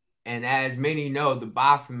 And as many know, the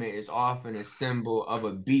Baphomet is often a symbol of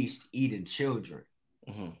a beast eating children.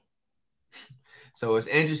 So it's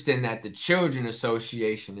interesting that the children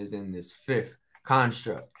association is in this 5th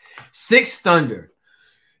construct. 6th Thunder.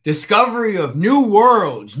 Discovery of new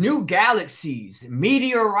worlds, new galaxies,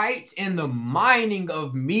 meteorites, and the mining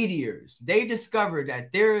of meteors. They discovered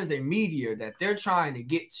that there is a meteor that they're trying to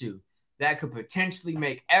get to that could potentially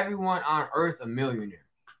make everyone on Earth a millionaire.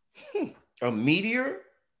 A meteor?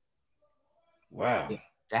 Wow. Yeah,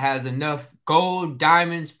 that has enough gold,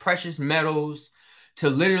 diamonds, precious metals to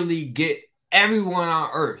literally get everyone on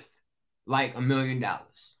Earth like $1 million.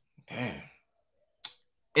 Damn.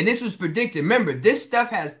 And this was predicted. Remember, this stuff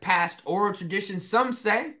has passed oral tradition. Some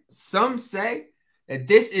say that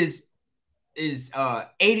this is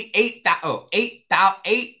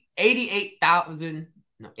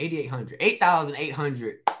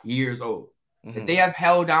 8,800 years old. That they have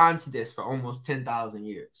held on to this for almost 10,000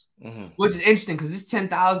 years. Which is interesting because this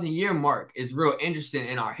 10,000 year mark is real interesting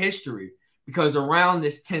in our history, because around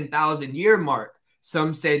this 10,000 year mark,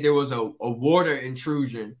 some say there was a water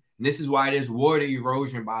intrusion. And this is why there's water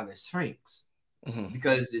erosion by the Sphinx,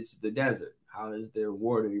 because it's the desert. How is there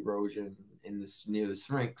water erosion near the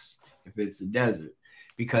Sphinx if it's a desert?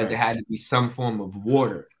 Because there had to be some form of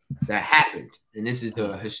water that happened. And this is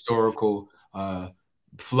the historical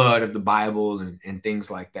flood of the Bible and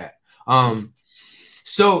things like that.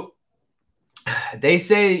 So they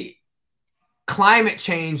say climate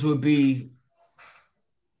change would be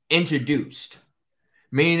introduced,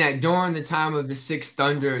 meaning that during the time of the 6th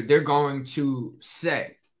Thunder, they're going to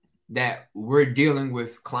say that we're dealing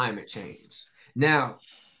with climate change. Now,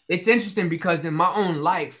 it's interesting because in my own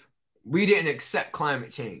life, we didn't accept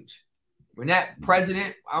climate change. When that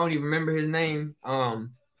president, I don't even remember his name,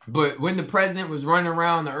 but when the president was running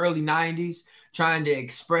around in the early 90s trying to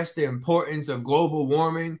express the importance of global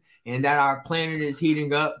warming and that our planet is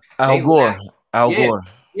heating up. Al Gore.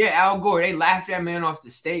 Yeah, Al Gore. They laughed that man off the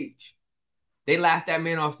stage.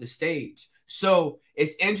 So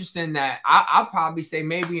it's interesting that I'll probably say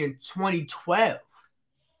maybe in 2012,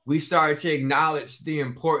 we started to acknowledge the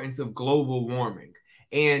importance of global warming.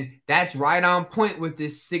 And that's right on point with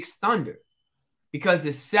this 6th Thunder, because the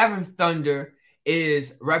 7th Thunder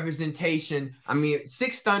is representation. I mean,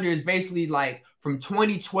 6th Thunder is basically like from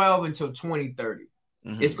 2012 until 2030.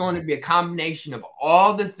 It's going to be a combination of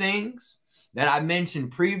all the things that I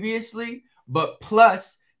mentioned previously, but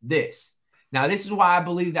plus this. Now, this is why I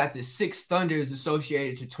believe that the 6th Thunder is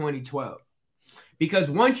associated to 2012. Because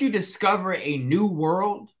once you discover a new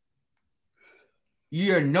world,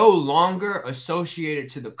 you're no longer associated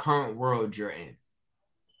to the current world you're in.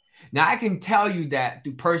 Now, I can tell you that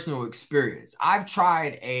through personal experience. I've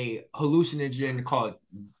tried a hallucinogen called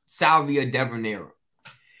Salvia Devonarum.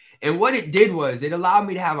 And what it did was it allowed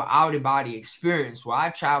me to have an out-of-body experience where I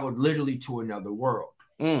traveled literally to another world.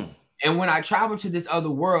 And when I traveled to this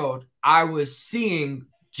other world, I was seeing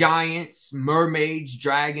giants, mermaids,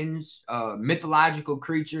 dragons, mythological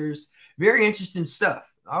creatures, very interesting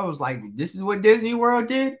stuff. I was like, this is what Disney World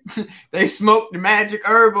did? They smoked the magic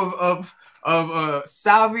herb of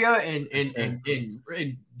salvia and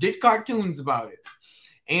did cartoons about it.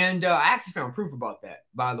 And I actually found proof about that,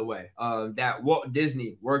 by the way, that Walt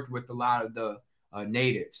Disney worked with a lot of the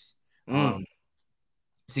natives to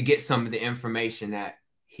get some of the information that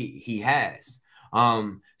he has.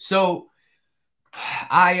 So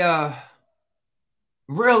I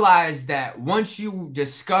realized that once you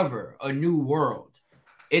discover a new world,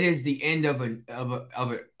 it is the end of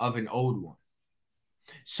an old one.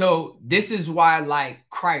 So this is why, like,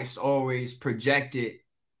 Christ always projected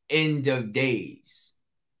end of days,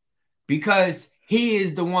 because he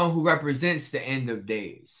is the one who represents the end of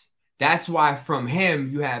days. That's why from him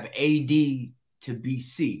you have AD to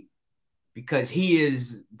BC, because he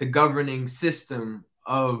is the governing system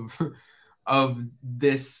of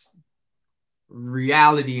this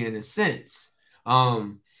reality in a sense.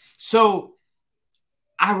 So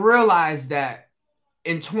I realized that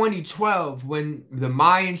in 2012, when the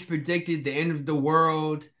Mayans predicted the end of the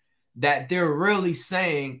world, that they're really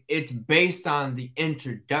saying it's based on the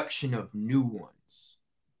introduction of new ones.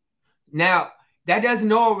 Now, that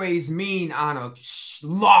doesn't always mean on a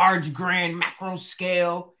large, grand macro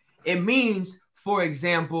scale. It means, for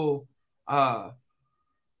example, the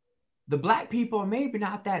black people are maybe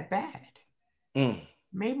not that bad.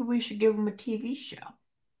 Maybe we should give them a TV show.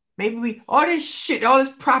 Maybe all this shit, all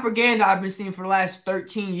this propaganda I've been seeing for the last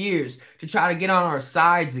 13 years to try to get on our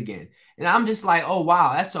sides again. And I'm just like, oh,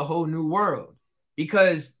 wow, that's a whole new world.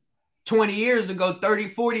 Because 20 years ago, 30,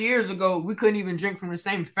 40 years ago, we couldn't even drink from the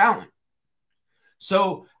same fountain.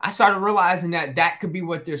 So I started realizing that that could be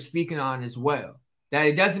what they're speaking on as well. That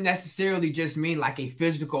it doesn't necessarily just mean like a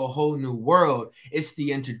physical whole new world. It's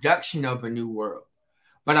the introduction of a new world.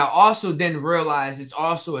 But I also then realized it's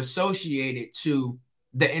also associated to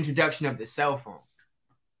the introduction of the cell phone.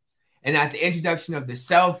 And that the introduction of the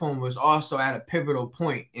cell phone was also at a pivotal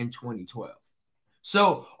point in 2012.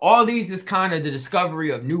 So all these is kind of the discovery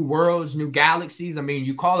of new worlds, new galaxies. I mean,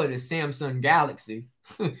 you call it a Samsung Galaxy.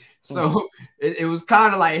 So it was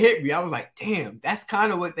kind of like hit me. I was like, damn, that's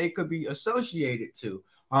kind of what they could be associated to.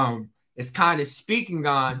 It's kind of speaking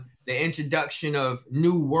on the introduction of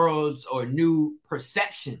new worlds or new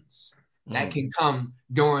perceptions that can come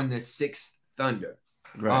during the sixth thunder.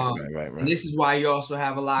 Right. And this is why you also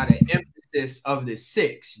have a lot of emphasis of the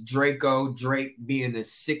six. Drake being the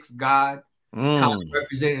sixth god, kind of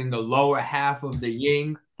representing the lower half of the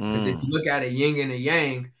yin. Because if you look at a yin and a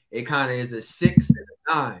yang, it kind of is a 6 and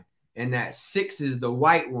a 9. And that 6 is the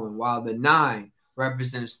white one, while the 9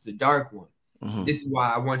 represents the dark one. This is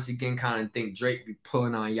why I once again kind of think Drake be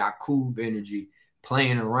pulling on Yakub energy,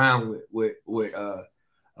 playing around with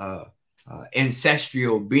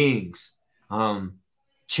ancestral beings,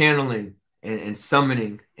 channeling and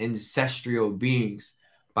summoning ancestral beings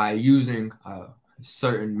by using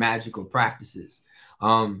certain magical practices.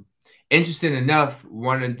 Interesting enough,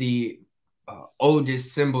 one of the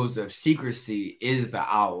oldest symbols of secrecy is the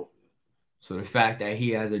owl. So the fact that he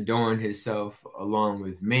has adorned himself along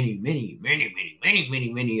with many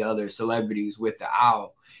other celebrities with the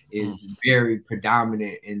owl is very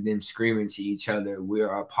predominant in them screaming to each other, we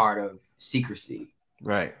are a part of secrecy.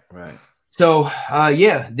 Right. So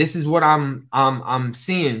yeah, this is what I'm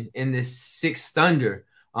seeing in this sixth thunder.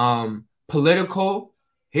 Political.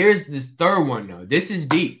 Here's this third one though. This is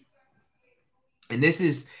deep. And this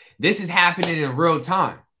is happening in real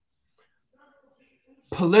time.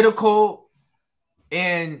 Political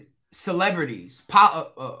and celebrities,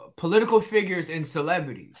 political figures and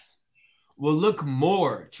celebrities will look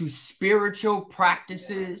more to spiritual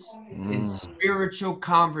practices and spiritual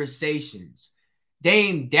conversations.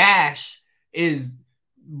 Dame Dash is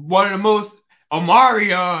one of the most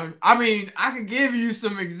Omarion. I mean, I could give you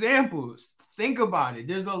some examples. Think about it.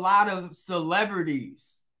 There's a lot of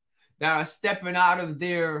celebrities that are stepping out of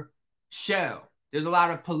their shell. There's a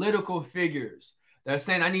lot of political figures that are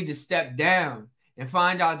saying, I need to step down, and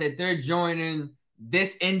find out that they're joining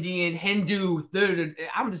this Indian, Hindu.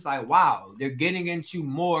 I'm just like, wow, they're getting into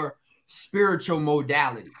more spiritual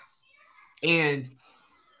modalities. And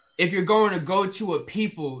if you're going to go to a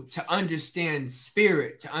people to understand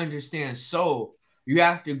spirit, to understand soul, you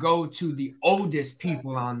have to go to the oldest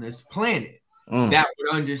people on this planet that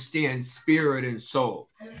would understand spirit and soul.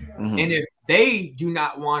 And if they do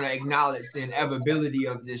not want to acknowledge the inevitability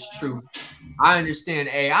of this truth, I understand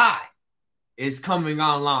AI is coming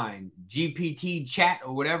online. GPT chat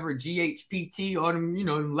or whatever, GHPT, or them, you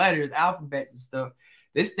know, them letters, alphabets and stuff.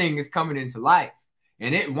 This thing is coming into life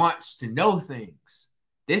and it wants to know things.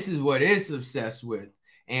 This is what it's obsessed with.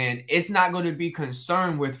 And it's not going to be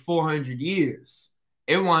concerned with 400 years.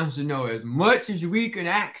 It wants to know as much as we can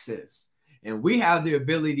access. And we have the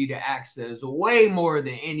ability to access way more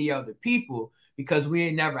than any other people because we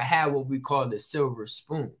ain't never had what we call the silver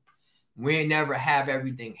spoon. We ain't never have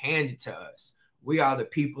everything handed to us. We are the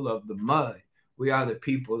people of the mud. We are the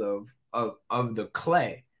people of the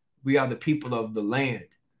clay. We are the people of the land.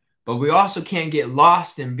 But we also can't get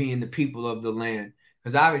lost in being the people of the land,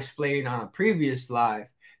 because I've explained on a previous live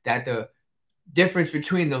that the difference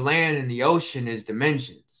between the land and the ocean is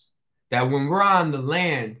dimensions. That when we're on the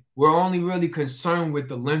land, we're only really concerned with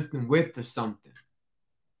the length and width of something.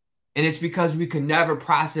 And it's because we can never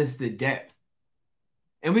process the depth.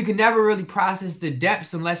 And we can never really process the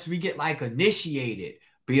depths unless we get like initiated,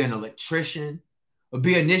 be an electrician, or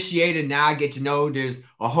be initiated. Now I get to know there's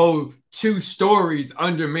a whole 2 stories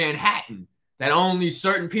under Manhattan that only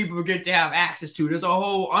certain people get to have access to. There's a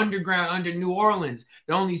whole underground under New Orleans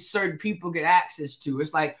that only certain people get access to.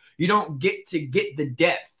 It's like you don't get to get the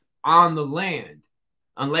depth on the land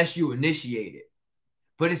unless you initiate it.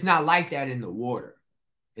 But it's not like that in the water.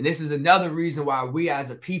 And this is another reason why we as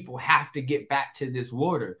a people have to get back to this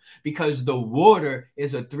water, because the water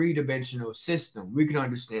is a 3-dimensional system. We can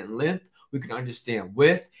understand length, we can understand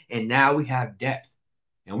width, and now we have depth.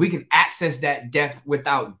 And we can access that depth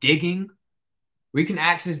without digging. We can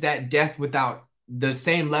access that depth without the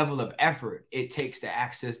same level of effort it takes to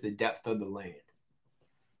access the depth of the land.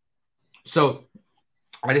 So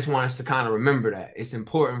I just want us to kind of remember that. It's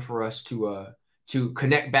important for us to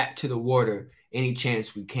connect back to the water any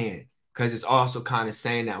chance we can, because it's also kind of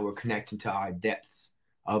saying that we're connecting to our depths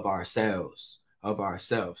of ourselves.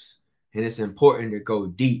 And it's important to go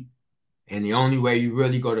deep. And the only way you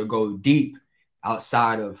really go deep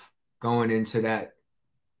outside of going into that,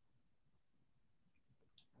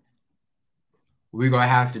 we're going to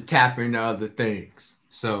have to tap into other things.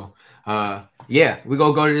 So, yeah, we're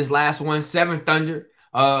going to go to this last one, 7th Thunder.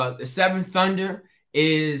 The 7th Thunder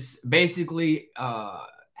is basically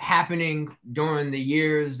happening during the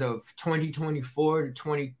years of 2024 to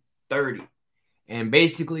 2030. And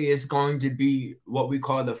basically it's going to be what we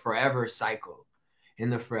call the forever cycle.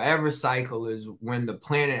 And the forever cycle is when the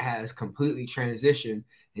planet has completely transitioned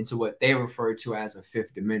into what they refer to as a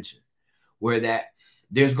 5th dimension, where that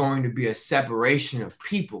there's going to be a separation of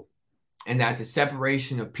people, and that the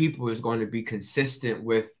separation of people is going to be consistent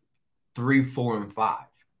with 3, 4, and 5.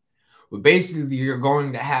 But basically you're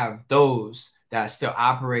going to have those that are still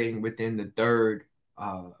operating within the 3rd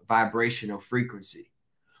vibrational frequency,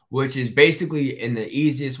 which is basically, in the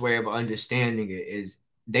easiest way of understanding it, is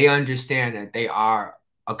they understand that they are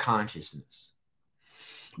a consciousness,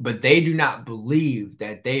 but they do not believe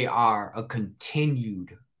that they are a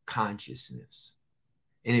continued consciousness.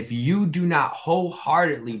 And if you do not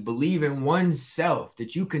wholeheartedly believe in oneself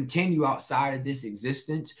that you continue outside of this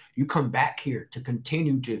existence, you come back here to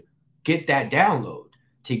continue to get that download,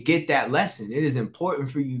 to get that lesson. It is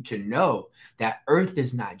important for you to know that Earth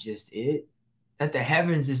is not just it, that the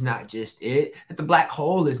heavens is not just it, that the black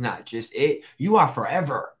hole is not just it. You are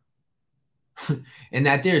forever. And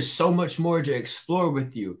that there's so much more to explore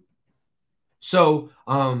with you. So,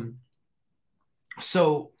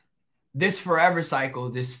 this forever cycle,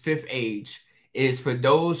 this 5th age, is for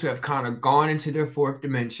those who have kind of gone into their 4th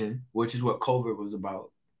dimension, which is what COVID was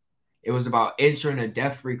about. It was about entering a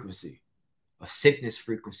death frequency, a sickness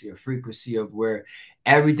frequency, a frequency of where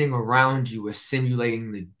everything around you was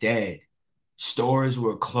simulating the dead. Stores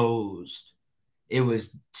were closed. It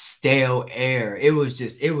was stale air. It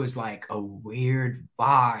was like a weird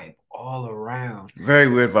vibe all around. Very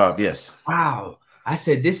weird vibe, yes. Wow. I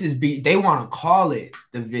said, they want to call it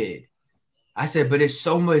the vid. I said, but it's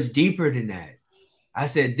so much deeper than that. I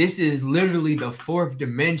said, this is literally the 4th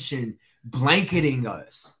dimension blanketing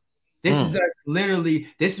us. This is us literally,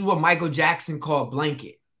 this is what Michael Jackson called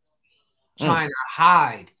blanket. Trying to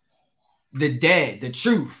hide the dead, the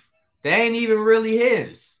truth. That ain't even really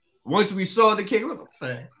his. Once we saw the king,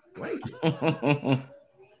 blanket.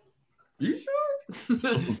 You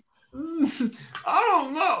sure? I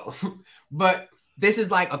don't know. But this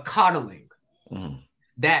is like a coddling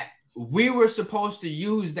that we were supposed to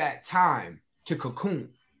use that time to cocoon.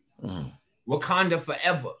 Wakanda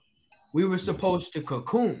forever. We were supposed to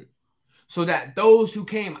cocoon so that those who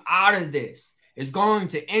came out of this is going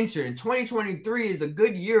to enter. And 2023 is a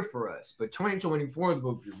good year for us, but 2024 is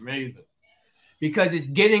going to be amazing because it's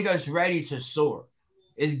getting us ready to soar.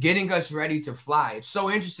 is getting us ready to fly. It's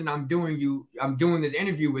so interesting. I'm doing this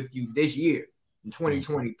interview with you this year in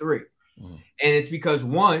 2023. And it's because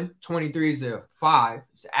 1, 23 is a 5,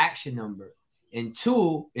 it's an action number. And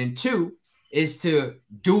two is to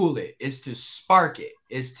duel it, is to spark it,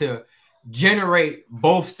 is to generate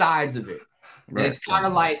both sides of it. Right. And it's kind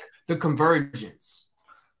of like the convergence.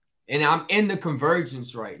 And I'm in the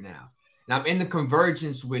convergence right now. And I'm in the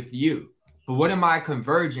convergence with you. But what am I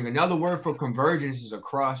converging? Another word for convergence is a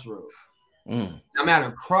crossroad. I'm at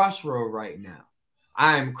a crossroad right now.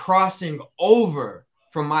 I am crossing over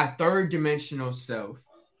from my 3rd dimensional self.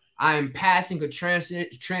 I am passing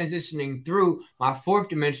transitioning through my 4th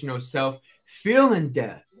dimensional self, feeling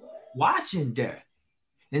death, watching death,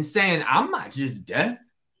 and saying, I'm not just death.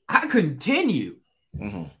 I continue.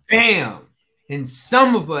 Bam. And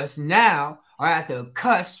some of us now are at the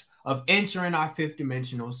cusp of entering our 5th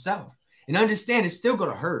dimensional self. And understand, it's still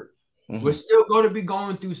going to hurt. We're still going to be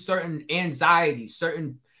going through certain anxiety,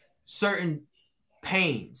 certain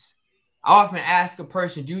pains. I often ask a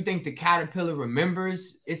person, do you think the caterpillar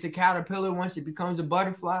remembers it's a caterpillar once it becomes a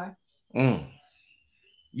butterfly?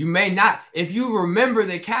 You may not. If you remember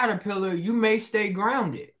the caterpillar, you may stay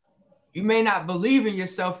grounded. You may not believe in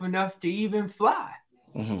yourself enough to even fly.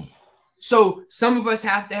 So some of us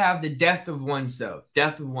have to have the death of oneself,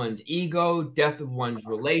 death of one's ego, death of one's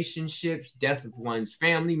relationships, death of one's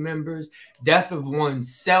family members, death of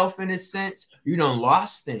one's self in a sense. You done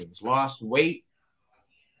lost things, lost weight.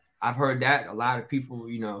 I've heard that a lot of people,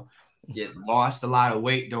 get lost a lot of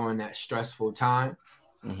weight during that stressful time.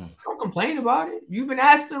 Don't complain about it. You've been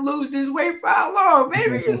asking to lose this weight for how long,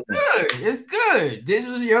 baby? It's good. It's good. This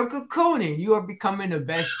was your cocooning. You are becoming the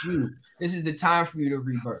best you. This is the time for you to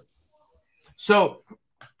rebirth. So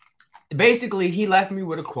basically, he left me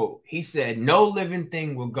with a quote. He said, no living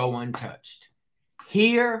thing will go untouched,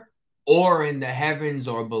 here or in the heavens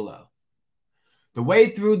or below. The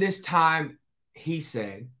way through this time, he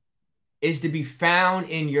said, is to be found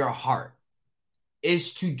in your heart,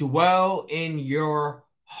 is to dwell in your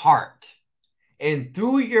heart. And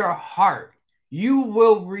through your heart, you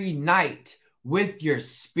will reunite with your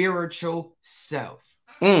spiritual self.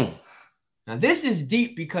 Now, this is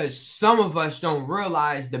deep because some of us don't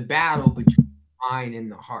realize the battle between the mind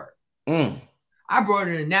and the heart. I brought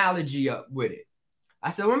an analogy up with it. I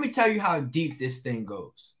said, let me tell you how deep this thing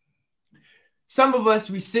goes. Some of us,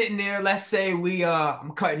 we sitting there, let's say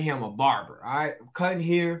I'm cutting hair, I'm a barber, all right? I'm cutting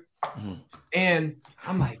here, and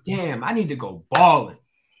I'm like, damn, I need to go balling.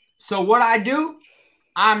 So what I do,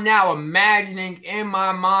 I'm now imagining in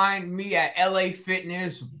my mind me at LA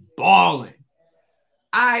Fitness balling.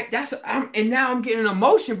 And now I'm getting an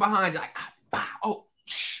emotion behind it, like,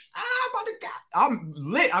 I'm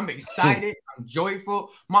lit, I'm excited, I'm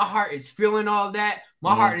joyful. My heart is feeling all that.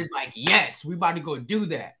 My heart is like, yes, we about to go do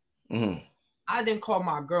that. I then called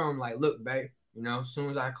my girl. I'm like, look, babe, as soon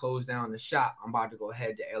as I close down the shop, I'm about to go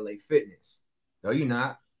head to LA Fitness. No, you're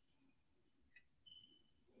not.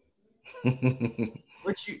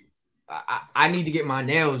 I need to get my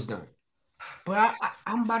nails done. But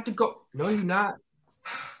I'm about to go. No, you're not.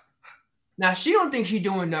 Now, she don't think she's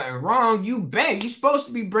doing nothing wrong. You bet. You're supposed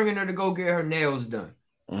to be bringing her to go get her nails done.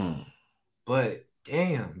 But,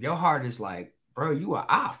 damn, your heart is like, bro, you are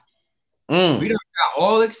out. We done got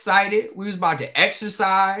all excited. We was about to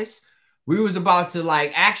exercise. We was about to,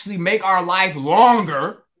 actually make our life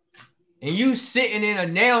longer. And you sitting in a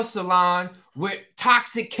nail salon with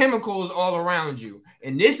toxic chemicals all around you.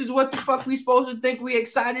 And this is what the fuck we supposed to think we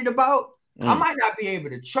excited about? I might not be able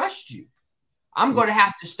to trust you. I'm going to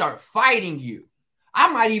have to start fighting you. I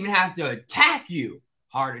might even have to attack you.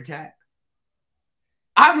 Heart attack.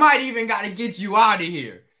 I might even got to get you out of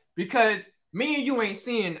here because me and you ain't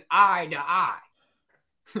seeing eye to eye.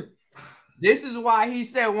 This is why he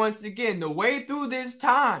said, once again, the way through this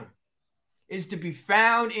time is to be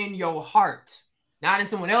found in your heart, not in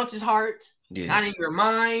someone else's heart, not in your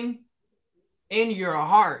mind, in your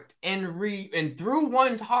heart. And through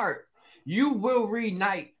one's heart, you will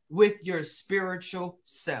reunite with your spiritual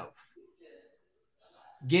self,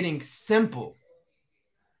 getting simple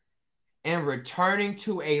and returning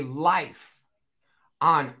to a life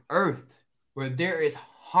on earth where there is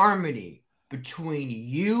harmony between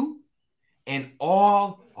you and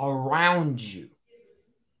all around you.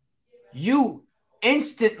 You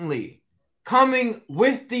instantly coming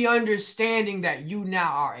with the understanding that you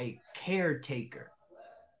now are a caretaker.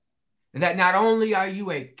 And that not only are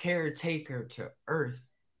you a caretaker to earth,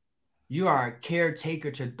 you are a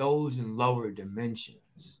caretaker to those in lower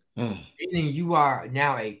dimensions. Meaning you are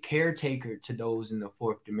now a caretaker to those in the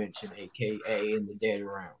 4th dimension, aka in the dead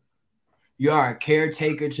realm. You are a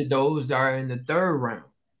caretaker to those that are in the 3rd realm.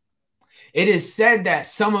 It is said that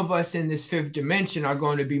some of us in this fifth dimension are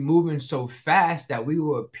going to be moving so fast that we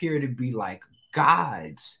will appear to be like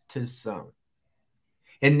gods to some.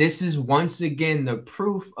 And this is once again the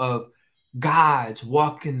proof of gods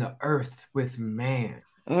walking the earth with man,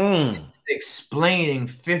 explaining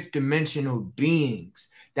fifth dimensional beings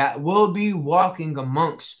that will be walking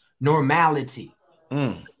amongst normality.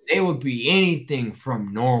 They will be anything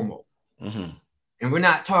from normal. And we're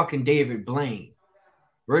not talking David Blaine.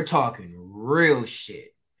 We're talking real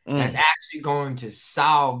shit that's actually going to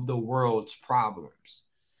solve the world's problems.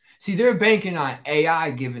 See, they're banking on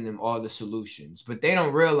AI giving them all the solutions, but they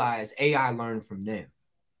don't realize AI learned from them.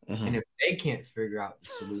 And if they can't figure out the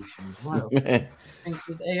solutions, what the think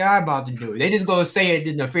is AI about to do? They just go say it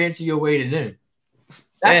in a fancier way to them.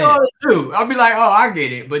 That's all they do. I'll be like, oh, I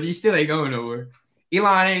get it, but you still ain't going nowhere.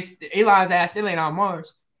 Elon's ass still ain't on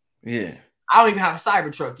Mars. Yeah. I don't even have a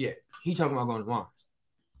Cybertruck yet. He talking about going to Mars.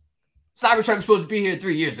 Cybertruck was supposed to be here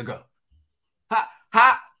 3 years ago.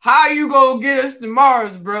 How you gonna get us to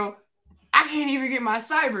Mars, bro? I can't even get my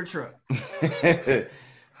Cybertruck.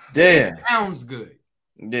 Damn. It sounds good.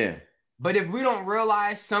 Yeah. But if we don't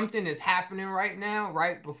realize something is happening right now,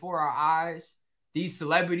 right before our eyes, these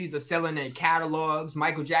celebrities are selling their catalogs.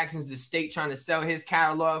 Michael Jackson's estate trying to sell his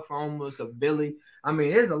catalog for almost $1 billion. I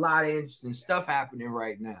mean, there's a lot of interesting stuff happening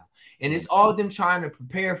right now. And it's all them trying to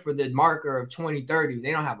prepare for the marker of 2030.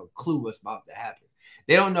 They don't have a clue what's about to happen.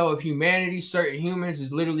 They don't know if humanity, certain humans,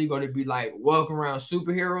 is literally going to be like walking around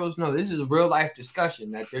superheroes. No, this is a real life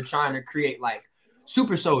discussion that they're trying to create like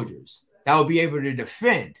super soldiers that will be able to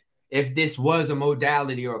defend if this was a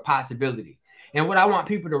modality or a possibility. And what I want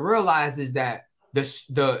people to realize is that the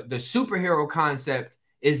superhero concept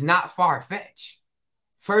is not far-fetched.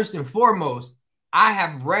 First and foremost, I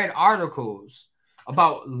have read articles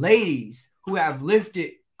about ladies who have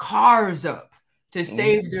lifted cars up to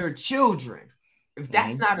save their children. If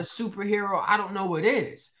that's not a superhero, I don't know what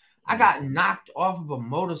is. I got knocked off of a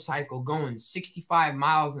motorcycle going 65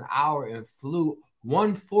 miles an hour and flew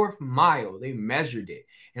 1/4 mile. They measured it.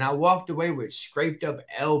 And I walked away with scraped up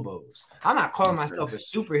elbows. I'm not calling myself a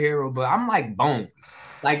superhero, but I'm like Bones.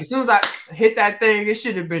 Like as soon as I hit that thing, it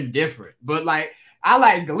should have been different. But like I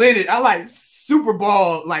like glittered. I like super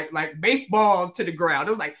ball, like baseball to the ground.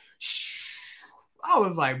 It was like, shh. I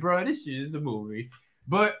was like, bro, this shit is a movie.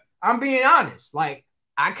 But I'm being honest. Like,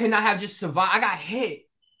 I could not have just survived. I got hit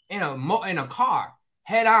in a car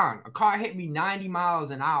head on. A car hit me 90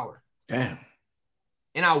 miles an hour. Damn.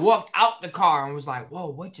 And I walked out the car and was like, whoa,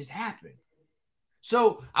 what just happened?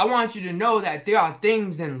 So I want you to know that there are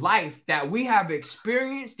things in life that we have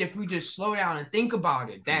experienced if we just slow down and think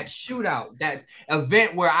about it. That shootout, that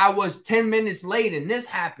event where I was 10 minutes late and this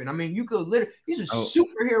happened. I mean, you could literally, these are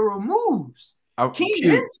superhero moves. Keen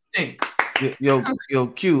instinct. Yo,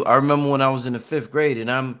 Q. I remember when I was in the 5th grade,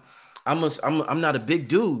 and I'm not a big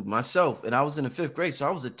dude myself, and I was in the 5th grade, so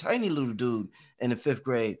I was a tiny little dude in the 5th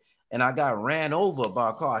grade, and I got ran over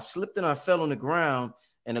by a car. I slipped and I fell on the ground,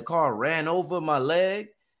 and the car ran over my leg,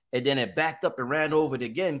 and then it backed up and ran over it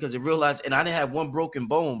again because it realized, and I didn't have one broken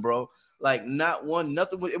bone, bro. Like not one,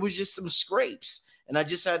 nothing. It was just some scrapes, and I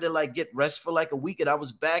just had to like get rest for like a week, and I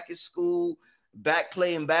was back at school, back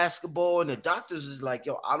playing basketball, and the doctors was like,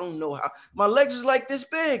 yo, I don't know how my legs was like this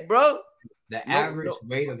big, bro. The average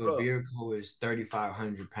weight of a vehicle is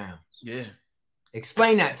 3,500 pounds. Yeah.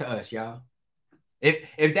 Explain that to us, y'all.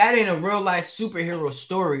 If that ain't a real life superhero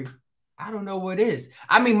story, I don't know what is.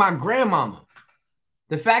 I mean, my grandmama,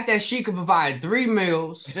 the fact that she could provide 3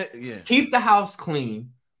 meals, keep the house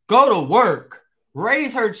clean, go to work,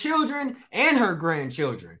 raise her children and her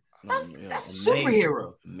grandchildren. That's a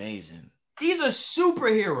superhero. Amazing. These are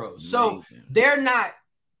superheroes. So they're not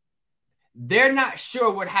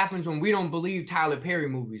sure what happens when we don't believe Tyler Perry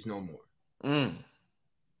movies no more.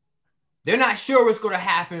 They're not sure what's going to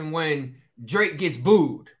happen when Drake gets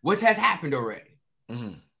booed, which has happened already.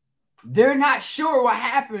 They're not sure what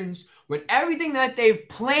happens when everything that they've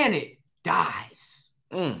planted dies.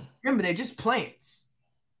 Remember, they're just plants.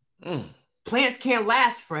 Plants can't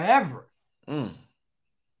last forever.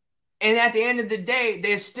 And at the end of the day,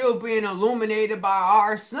 they're still being illuminated by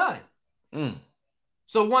our sun.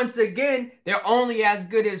 So once again, they're only as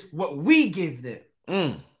good as what we give them.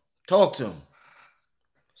 Talk to them.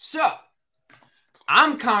 So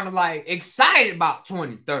I'm kind of like excited about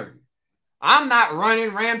 2030. I'm not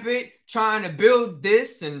running rampant trying to build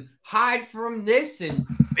this and hide from this and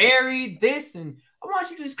bury this. And I want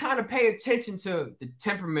you to just kind of pay attention to the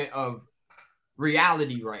temperament of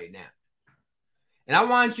reality right now. And I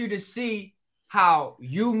want you to see how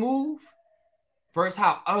you move versus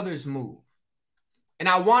how others move. And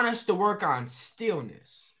I want us to work on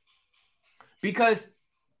stillness. because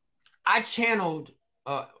I channeled.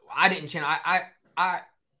 I didn't channel.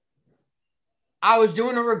 I was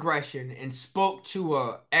doing a regression and spoke to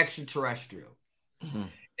a extraterrestrial,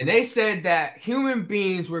 and they said that human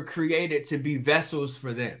beings were created to be vessels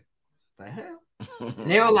for them. What the hell?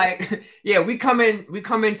 And they were like, "Yeah, we come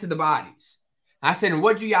into the bodies." I said, "And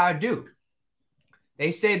what do y'all do?" They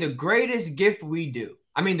say the greatest gift we do.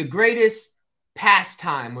 I mean, the greatest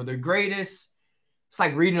pastime or the greatest. It's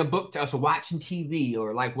like reading a book to us or watching TV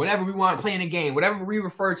or like whatever we want, playing a game, whatever we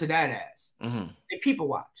refer to that as. They people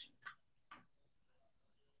watch.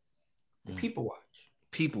 They people watch.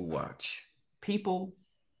 People watch. People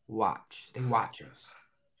watch. They watch us.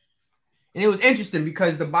 And it was interesting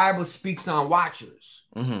because the Bible speaks on watchers.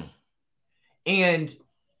 And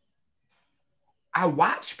I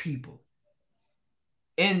watch people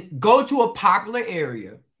and go to a popular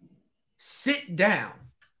area, sit down,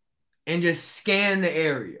 and just scan the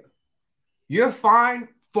area. You'll find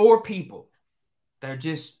 4 people that are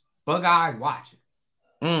just bug-eyed watching.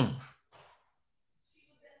 They're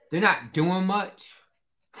not doing much.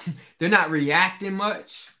 They're not reacting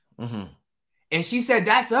much. And she said,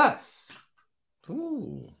 "That's us."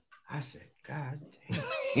 Ooh. I said, "God damn."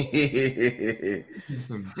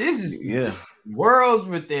 This is worlds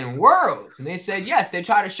within worlds. And they said, yes, they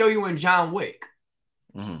try to show you in John Wick.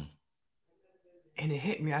 And it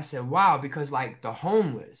hit me. I said, wow, because like the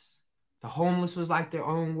homeless was like their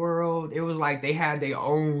own world. It was like they had their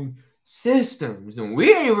own systems and we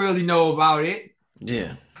didn't really know about it.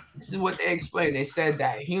 Yeah. This is what they explained. They said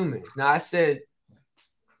that humans. Now I said,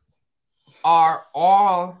 are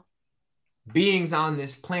all beings on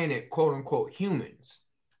this planet, quote unquote, humans?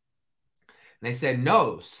 And they said,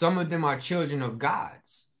 no, some of them are children of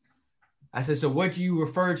gods. I said, so what do you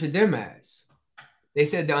refer to them as? They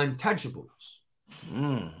said the untouchables.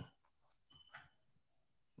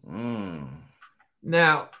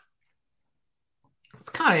 Now, it's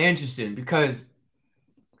kind of interesting because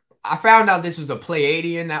I found out this was a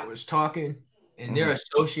Pleiadian that was talking, and they're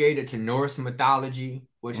associated to Norse mythology,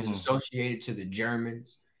 which is associated to the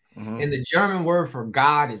Germans. And the German word for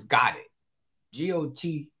God is Gottit.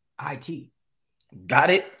 G-O-T-I-T. Got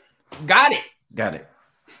it? Got it. Got it.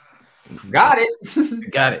 Got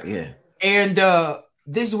it. Got it, yeah. And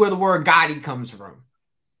this is where the word Gotti comes from.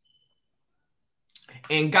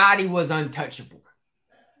 And Gotti was untouchable.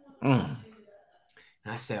 And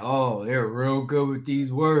I said, oh, they're real good with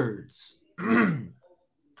these words. And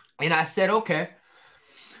I said, okay.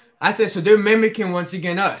 I said, so they're mimicking once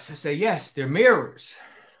again us. I said, yes, they're mirrors.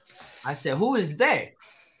 I said, who is they?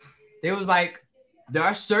 They was like, there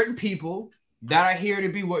are certain people that are here to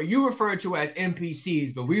be what you refer to as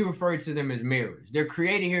NPCs, but we refer to them as mirrors. They're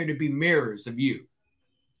created here to be mirrors of you.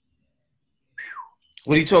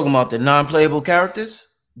 What are you talking about? The non-playable characters?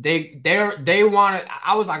 They want to.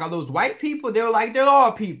 I was like, are those white people? They were like, they're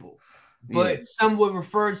all people, but some would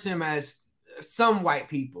refer to them as some white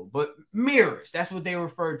people, but mirrors. That's what they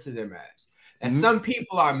refer to them as. And some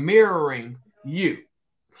people are mirroring you.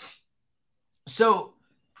 So,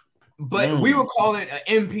 but we would call it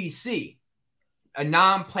an NPC, a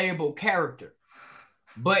non-playable character.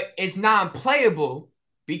 But it's non-playable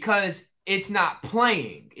because it's not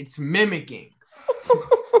playing, it's mimicking.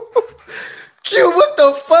 Q, what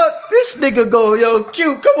the fuck? This nigga go, yo,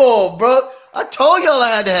 Q, come on, bro. I told y'all I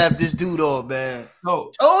had to have this dude on, man.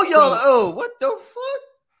 No, told y'all, oh, what the fuck?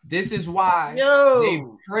 This is why they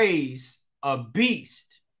praise a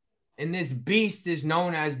beast. And this beast is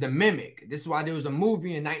known as the Mimic. This is why there was a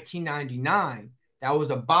movie in 1999 that was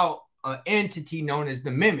about an entity known as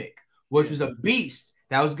the Mimic, which was a beast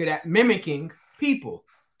that was good at mimicking people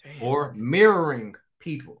or mirroring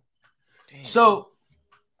people. So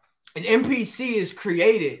an NPC is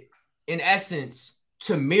created in essence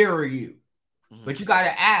to mirror you. But you got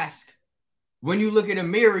to ask, when you look at a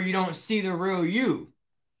mirror, you don't see the real you.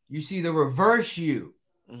 You see the reverse you.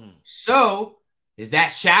 So is that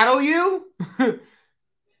shadow you?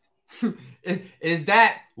 Is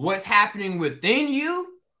that what's happening within you?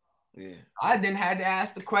 Yeah. I then had to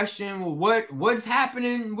ask the question, well, what's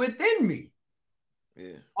happening within me?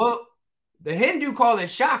 Yeah. Well, the Hindu call it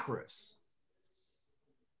chakras.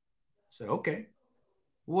 So, okay,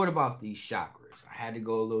 what about these chakras? I had to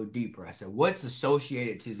go a little deeper. I said, what's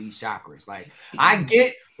associated to these chakras? Like, I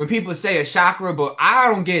get when people say a chakra, but I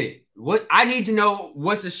don't get it. What I need to know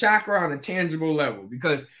what's a chakra on a tangible level,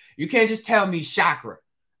 because you can't just tell me chakra.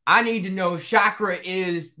 I need to know chakra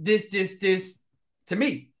is this to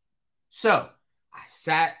me. So I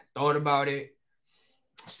sat, thought about it,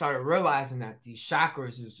 started realizing that these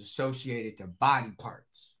chakras is associated to body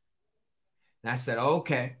parts. And I said,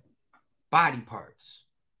 okay, body parts.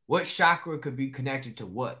 what chakra could be connected to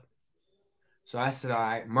what? So I said, all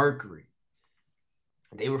right, Mercury.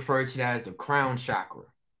 They refer to that as the crown chakra.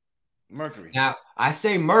 Mercury. Now, I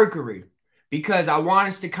say Mercury because I want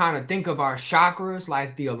us to kind of think of our chakras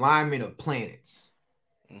like the alignment of planets.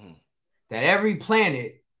 Mm-hmm. That every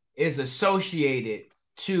planet is associated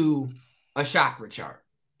to a chakra chart.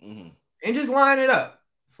 Mm-hmm. And just line it up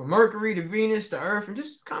from Mercury to Venus to Earth and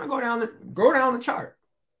just kind of go down the chart.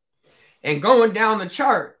 And going down the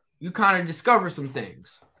chart, you kind of discover some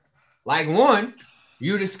things. Like one,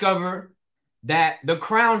 you discover that the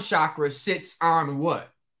crown chakra sits on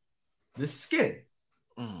what? The skin.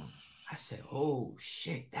 Mm. I said, oh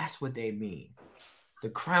shit, that's what they mean. The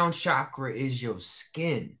crown chakra is your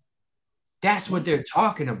skin. That's what they're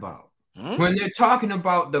talking about. When they're talking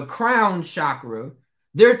about the crown chakra,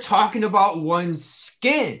 they're talking about one's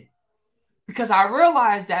skin. Because I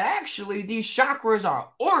realized that actually these chakras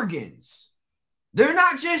are organs. They're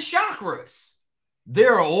not just chakras.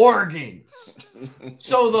 They're organs.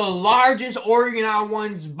 So the largest organ on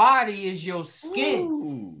one's body is your skin.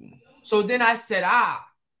 Ooh. So then I said,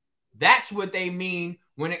 that's what they mean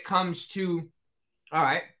when it comes to, all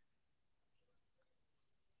right,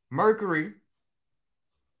 Mercury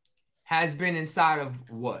has been inside of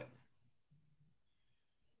what?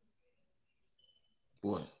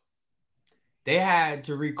 What? They had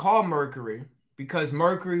to recall Mercury because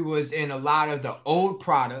Mercury was in a lot of the old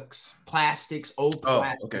products, plastics,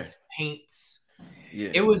 paints. Yeah.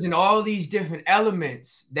 It was in all these different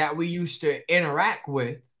elements that we used to interact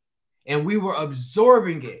with, and we were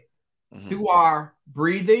absorbing it through our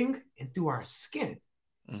breathing and through our skin.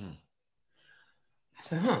 Mm-hmm. I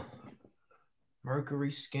said,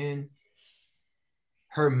 Mercury, skin,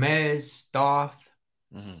 Hermes, Thoth.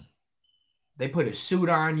 Mm-hmm. They put a suit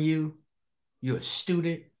on you. You're a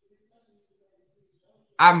student.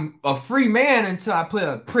 I'm a free man until I put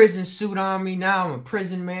a prison suit on me. Now I'm a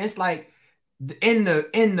prison man. It's like in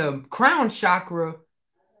the crown chakra,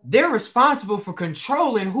 they're responsible for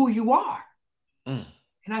controlling who you are. Mm.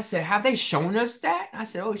 And I said, have they shown us that? I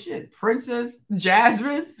said, oh shit, Princess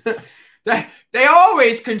Jasmine. They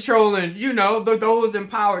always controlling, those in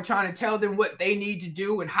power, trying to tell them what they need to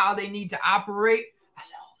do and how they need to operate. I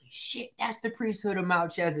said, holy shit, that's the priesthood of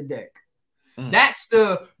Melchizedek. That's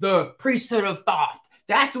the priesthood of Thoth.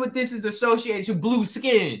 That's what this is associated to, blue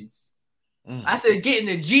skins. I said, getting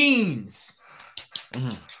the genes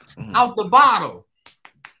out the bottle.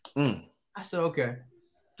 I said, okay,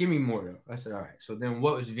 give me more though. I said, all right. So then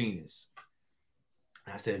what was Venus?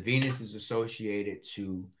 I said, Venus is associated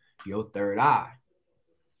to your third eye.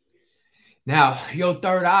 Now, your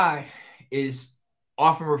third eye is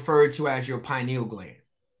often referred to as your pineal gland.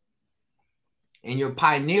 And your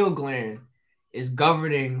pineal gland is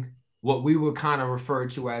governing what we would kind of refer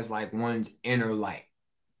to as like one's inner light.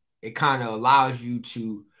 It kind of allows you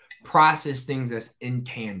to process things as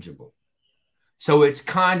intangible. So it's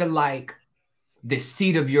kind of like the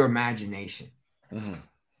seat of your imagination.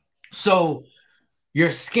 So your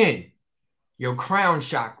skin, your crown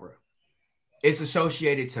chakra, is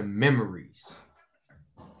associated to memories.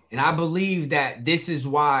 And I believe that this is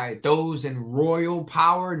why those in royal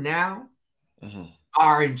power now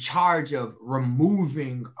are in charge of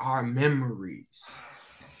removing our memories,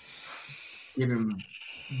 giving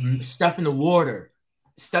stuff in the water,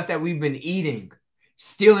 stuff that we've been eating,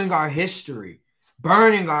 stealing our history,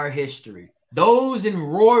 burning our history. Those in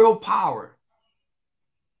royal power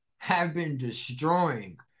have been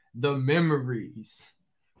destroying the memories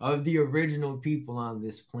of the original people on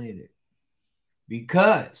this planet.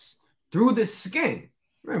 Because through the skin,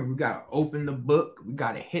 remember, we got to open the book, we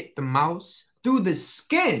got to hit the mouse. Through the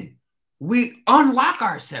skin, we unlock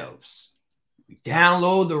ourselves. We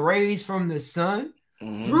download the rays from the sun.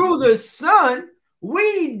 Through the sun,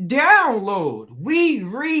 we download, we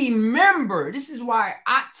remember. This is why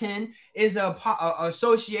Aten is a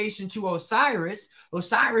association to Osiris.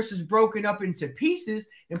 Osiris is broken up into pieces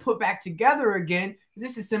and put back together again.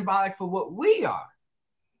 This is symbolic for what we are,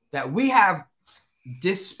 that we have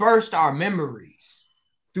dispersed our memories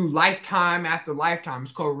through lifetime after lifetime.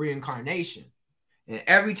 It's called reincarnation. And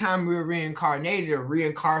every time we're reincarnated or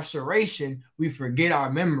reincarceration, we forget our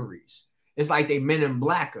memories. It's like they men in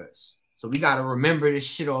black us. So we got to remember this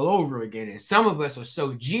shit all over again. And some of us are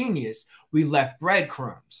so genius, we left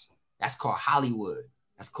breadcrumbs. That's called Hollywood.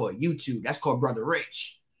 That's called YouTube. That's called Brother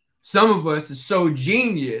Rich. Some of us are so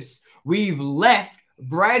genius, we've left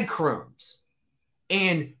breadcrumbs.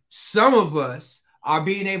 And some of us are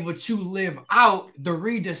being able to live out the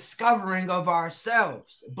rediscovering of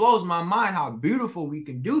ourselves. It blows my mind how beautiful we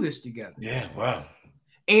can do this together. Yeah, wow.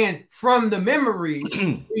 And from the memories,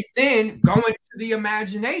 we then go into the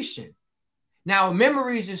imagination. Now,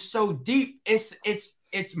 memories is so deep, it's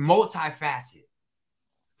multifaceted.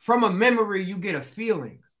 From a memory, you get a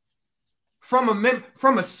feeling. From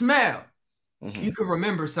a smell, you can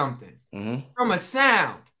remember something. From a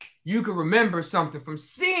sound, you can remember something. From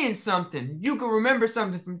seeing something, you can remember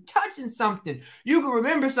something. From touching something, you can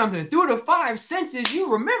remember something. Through the 5 senses,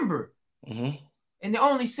 you remember. And the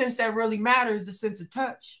only sense that really matters is the sense of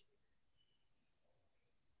touch.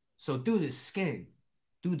 So through the skin,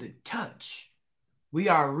 through the touch, we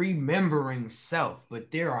are remembering self.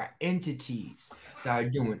 But there are entities that are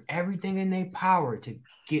doing everything in their power to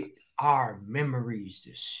get our memories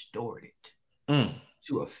distorted,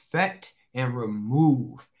 to affect and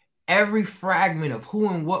remove every fragment of who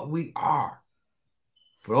and what we are.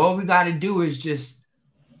 But all we got to do is just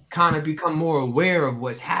kind of become more aware of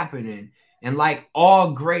what's happening. And like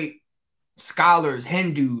all great scholars,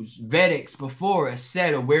 Hindus, Vedics before us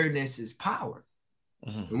said, awareness is power.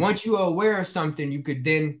 And once you are aware of something, you could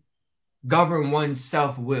then govern one's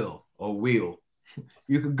self-will or will.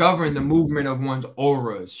 You could govern the movement of one's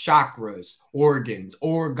auras, chakras, organs,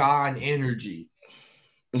 orgone energy.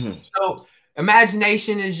 So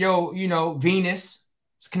imagination is your, Venus.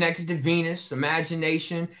 It's connected to Venus,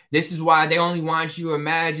 imagination. This is why they only want you to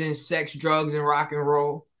imagine sex, drugs, and rock and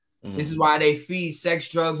roll. This is why they feed sex,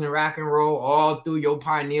 drugs, and rock and roll all through your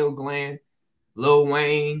pineal gland. Lil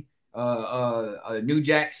Wayne, New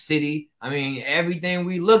Jack City. I mean, everything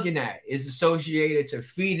we looking at is associated to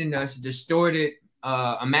feeding us distorted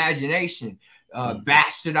imagination,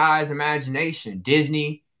 bastardized imagination.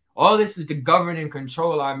 Disney, all this is to govern and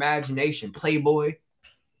control our imagination. Playboy,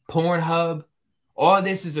 Pornhub, all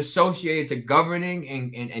this is associated to governing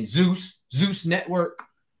and Zeus Network.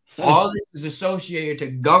 All this is associated to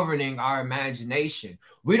governing our imagination.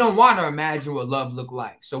 We don't want to imagine what love looked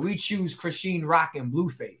like, so we choose Christine Rock and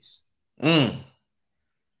Blueface. I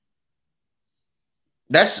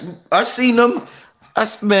seen them. Them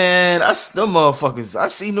motherfuckers. I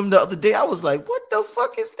seen them the other day. I was like, what the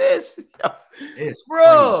fuck is this?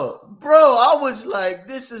 Bro, I was like,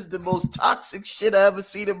 this is the most toxic shit I ever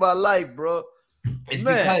seen in my life, bro. It's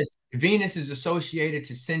because Venus is associated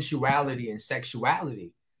to sensuality and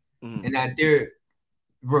sexuality. And that they're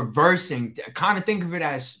reversing, kind of think of it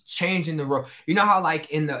as changing the role. You know how like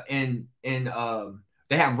they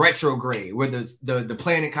have retrograde where the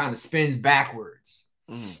planet kind of spins backwards.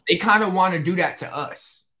 They kind of want to do that to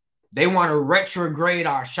us. They want to retrograde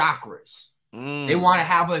our chakras. They want to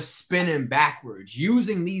have us spinning backwards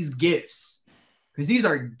using these gifts, because these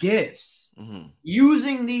are gifts.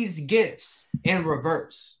 Using these gifts in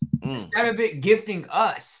reverse. Instead of it gifting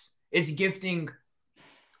us, it's gifting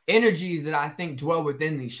energies that I think dwell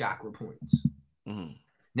within these chakra points.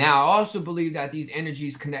 Now, I also believe that these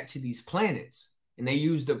energies connect to these planets, and they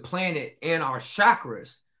use the planet and our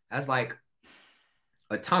chakras as like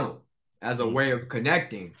a tunnel, as a way of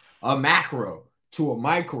connecting a macro to a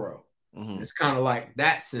micro. It's kind of like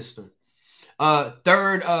that system.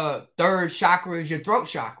 Third chakra is your throat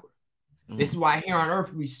chakra. This is why here on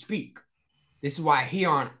Earth we speak. This is why here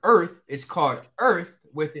on Earth it's called Earth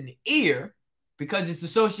with an ear, because it's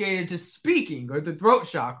associated to speaking, or the throat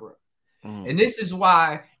chakra. And this is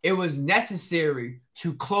why it was necessary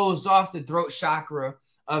to close off the throat chakra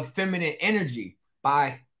of feminine energy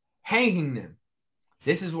by hanging them.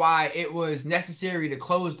 This is why it was necessary to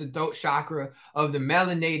close the throat chakra of the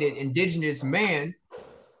melanated indigenous man,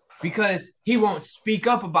 because he won't speak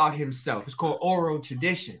up about himself. It's called oral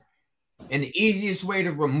tradition. And the easiest way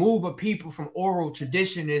to remove a people from oral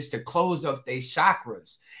tradition is to close up their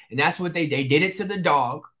chakras. And that's what they did it to the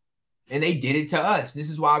dog, and they did it to us. This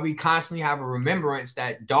is why we constantly have a remembrance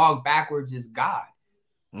that dog backwards is God.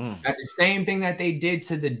 That the same thing that they did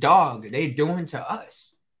to the dog, they're doing to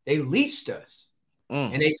us. They leashed us.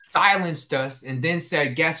 And they silenced us and then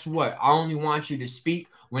said, guess what? I only want you to speak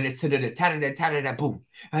when it's to the ta-da-da-ta-da-da boom.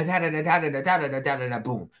 Ta-da-da-ta-da-da-ta-da-da-ta-da-da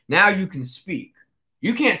boom. Now you can speak.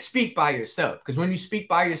 You can't speak by yourself, because when you speak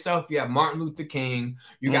by yourself, you have Martin Luther King,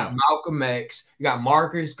 you got Malcolm X, you got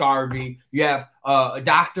Marcus Garvey, you have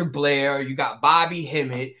Dr. Blair, you got Bobby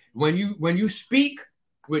Hemmett. When you speak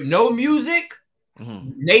with no music,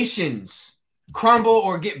 nations crumble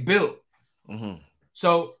or get built.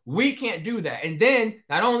 So we can't do that. And then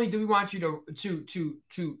not only do we want you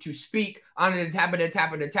to speak under the tap of the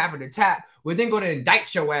tap of the tap of the tap, we're then going to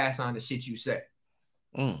indict your ass on the shit you say.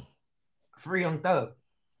 Free Young Thug.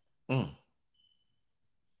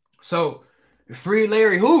 So free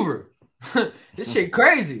Larry Hoover. This shit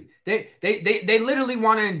crazy. They literally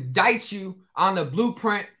want to indict you on the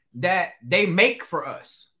blueprint that they make for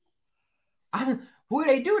us. Who do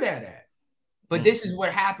they do that at? But this is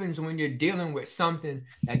what happens when you're dealing with something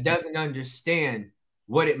that doesn't understand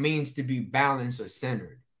what it means to be balanced or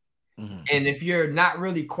centered. And if you're not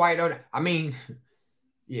really quite on, I mean,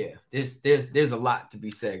 yeah, there's a lot to be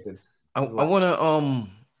said. Because I wanna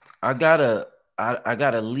I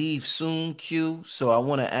gotta leave soon, Q. So I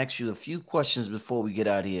want to ask you a few questions before we get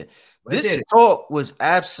out of here. This talk was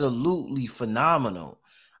absolutely phenomenal.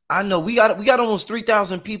 I know we got almost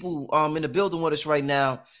 3,000 people in the building with us right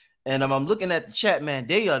now, and I'm looking at the chat, man.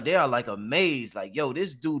 They are like amazed, like, yo,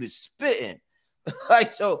 this dude is spitting.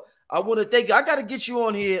 Like, so I want to thank you. I gotta get you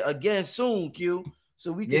on here again soon, Q,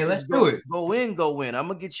 so we can just go in. I'm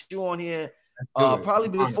gonna get you on here probably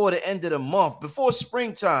before the end of the month, before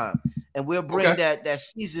springtime, and we'll bring that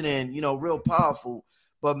season in, you know, real powerful.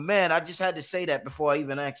 But man, I just had to say that before I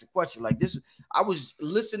even asked a question like this. I was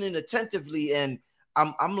listening attentively, and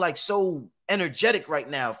I'm like so energetic right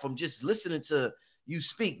now from just listening to you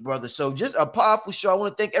speak, brother. So just a powerful show. I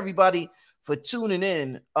want to thank everybody for tuning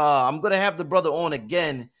in. I'm gonna have the brother on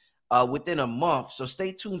again within a month, so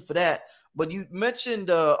stay tuned for that. But you mentioned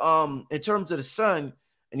in terms of the sun,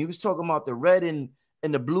 and he was talking about the red and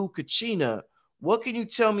the blue Kachina. What can you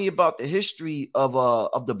tell me about the history of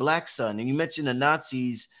the black sun? And you mentioned the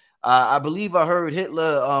Nazis. I believe I heard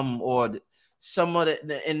Hitler or some of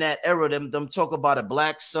in that era them talk about a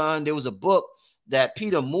black sun. There was a book that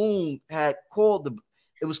Peter Moon had called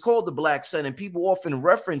it was called The Black Sun, and people often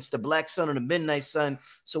reference the black sun or the midnight sun.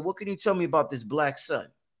 So what can you tell me about this black sun?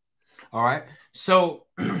 All right. So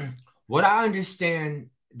what I understand,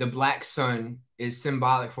 the black sun is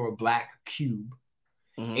symbolic for a black cube.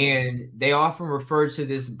 And they often refer to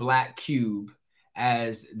this black cube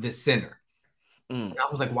as the center. And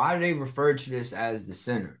I was like, why do they refer to this as the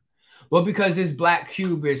center? Well, because this black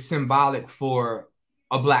cube is symbolic for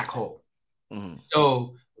a black hole.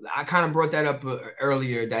 So I kind of brought that up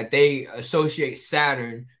earlier, that they associate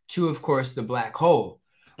Saturn to, of course, the black hole.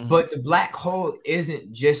 But the black hole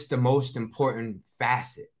isn't just the most important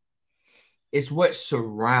facet. It's what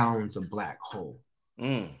surrounds a black hole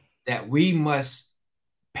that we must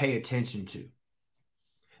pay attention to.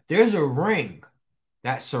 There's a ring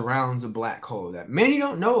that surrounds a black hole that many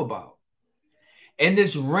don't know about. And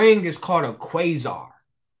this ring is called a quasar.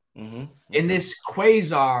 And this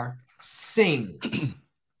quasar sings.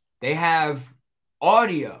 They have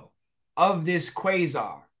audio of this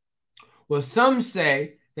quasar. Well, some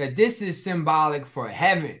say that this is symbolic for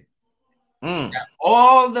heaven. That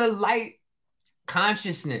all the light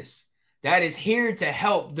consciousness that is here to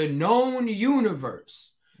help the known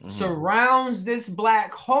universe surrounds this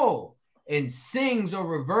black hole and sings or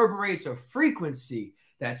reverberates a frequency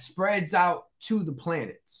that spreads out to the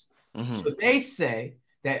planets. So they say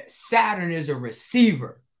that Saturn is a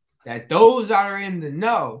receiver, that those that are in the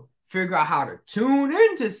know figure out how to tune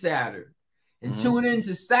into Saturn and tune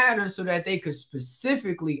into Saturn so that they could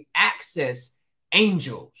specifically access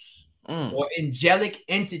angels or angelic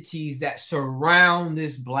entities that surround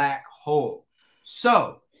this black hole.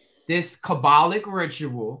 So this Kabbalic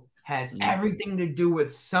ritual has everything to do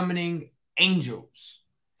with summoning angels,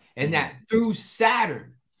 and that through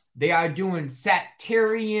Saturn, they are doing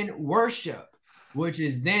Saturnian worship, which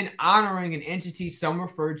is then honoring an entity some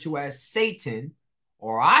refer to as Satan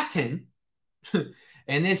or Aten.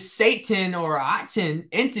 And this Satan or Aten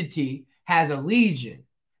entity has a legion,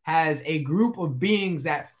 has a group of beings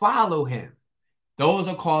that follow him. Those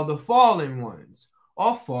are called the fallen ones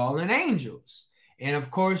or fallen angels. And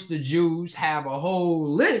of course, the Jews have a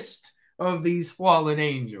whole list of these fallen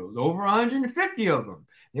angels, over 150 of them.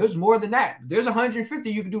 There's more than that. There's 150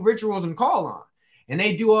 you can do rituals and call on. And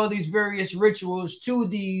they do all these various rituals to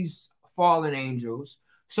these fallen angels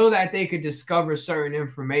so that they could discover certain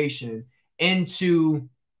information into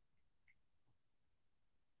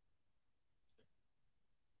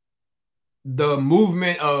the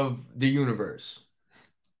movement of the universe.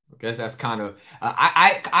 I guess that's kind of,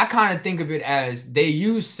 I kind of think of it as they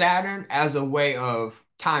use Saturn as a way of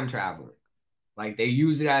time traveling. Like they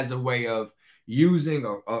use it as a way of using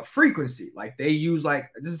a frequency. Like they use, like,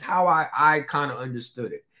 this is how I kind of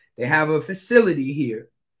understood it. They have a facility here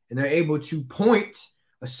and they're able to point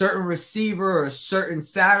a certain receiver or a certain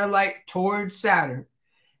satellite towards Saturn.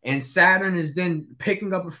 And Saturn is then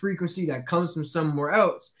picking up a frequency that comes from somewhere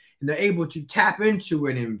else. And they're able to tap into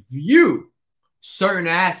it and view certain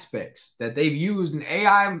aspects that they've used an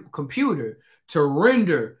AI computer to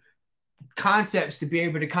render concepts to be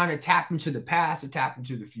able to kind of tap into the past or tap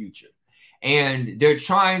into the future. And they're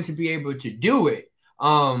trying to be able to do it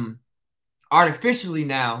artificially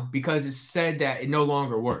now because it's said that it no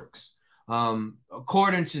longer works.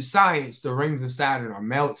 According to science, the rings of Saturn are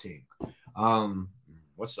melting. One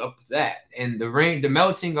What's up with that? And the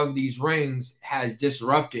melting of these rings has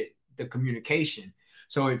disrupted the communication.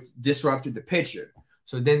 So it's disrupted the picture.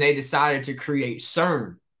 So then they decided to create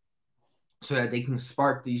CERN so that they can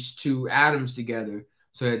spark these two atoms together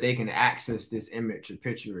so that they can access this image or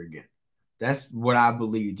picture again. That's what I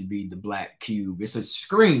believe to be the black cube. It's a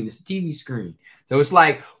screen. It's a TV screen. So it's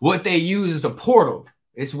like what they use is a portal.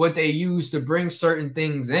 It's what they use to bring certain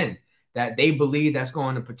things in that they believe that's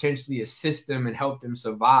going to potentially assist them and help them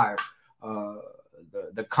survive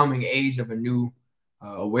the coming age of a new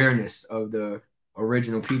awareness of the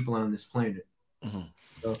original people on this planet. Mm-hmm.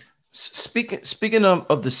 So, speaking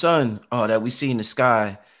of the sun that we see in the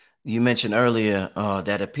sky, you mentioned earlier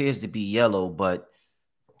that appears to be yellow, but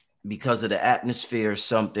because of the atmosphere or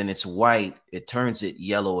something, it's white, it turns it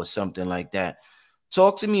yellow or something like that.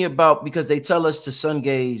 Talk to me about, because they tell us to sun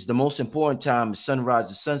gaze, the most important time is sunrise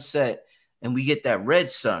and sunset, and we get that red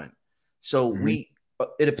sun. So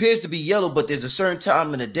it appears to be yellow, but there's a certain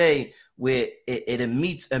time in the day where it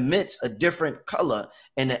emits a different color,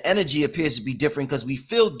 and the energy appears to be different because we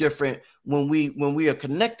feel different when we are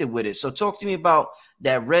connected with it. So talk to me about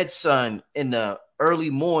that red sun in the early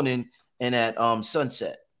morning and at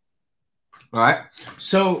sunset. all right.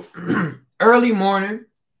 So early morning,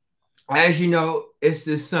 as you know, it's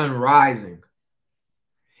the sun rising.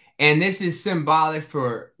 And this is symbolic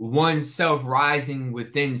for oneself rising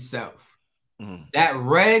within self. That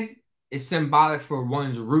red is symbolic for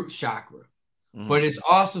one's root chakra, but it's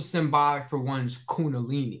also symbolic for one's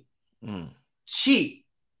kundalini, chi,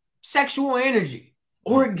 sexual energy,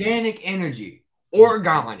 organic energy,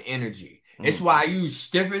 orgone energy. It's why I use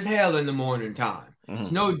stiff as hell in the morning time.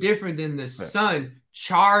 It's no different than the sun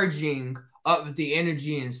charging up the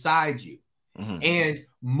energy inside you. And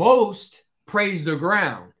most praise the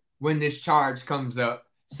ground when this charge comes up.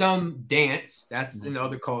 Some dance, that's in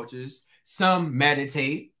other cultures. Some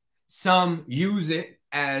meditate. Some use it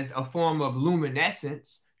as a form of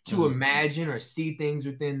luminescence to imagine or see things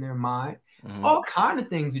within their mind. It's all kind of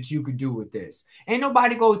things that you could do with this. Ain't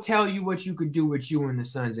nobody go tell you what you could do with you and the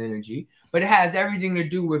sun's energy, but it has everything to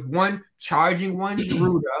do with one, charging one's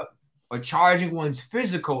root up or charging one's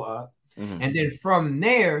physical up. And then from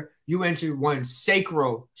there, you enter one's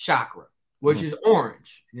sacral chakra, which is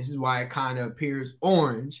orange. This is why it kind of appears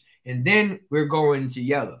orange. And then we're going to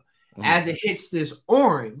yellow. As it hits this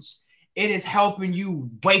orange, it is helping you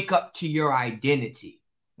wake up to your identity.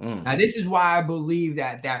 Now, this is why I believe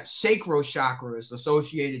that sacral chakra is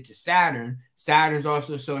associated to Saturn. Saturn's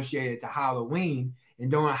also associated to Halloween. And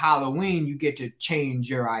during Halloween, you get to change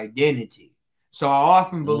your identity. So I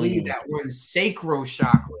often believe that one's sacral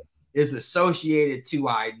chakra is associated to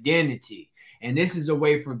identity. And this is a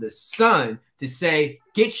way for the sun to say,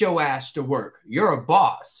 get your ass to work. You're a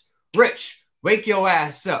boss. Rich, wake your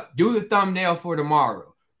ass up. Do the thumbnail for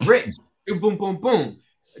tomorrow. Rich, do boom, boom, boom.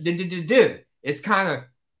 It's kind of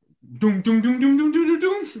doom, doom, doom, doom, doom, doom,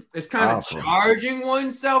 doom. It's kind of charging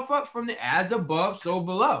oneself up from the as above, so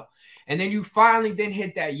below. And then you finally then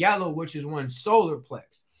hit that yellow, which is one's solar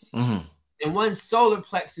plex. And one's solar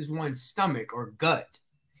plex is one's stomach or gut.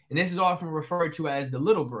 And this is often referred to as the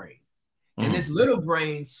little brain. And this little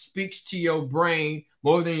brain speaks to your brain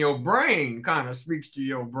more than your brain kind of speaks to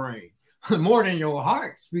your brain. More than your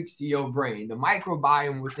heart speaks to your brain. The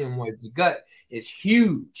microbiome within one's gut is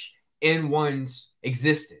huge in one's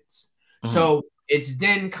existence. So it's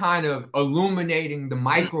then kind of illuminating the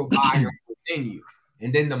microbiome within you.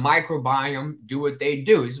 And then the microbiome do what they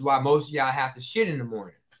do. This is why most of y'all have to shit in the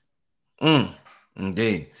morning.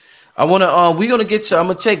 Indeed. I want to, we're going to get to, I'm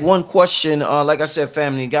going to take one question. Like I said,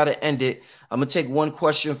 family, got to end it. I'm going to take one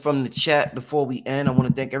question from the chat before we end. I want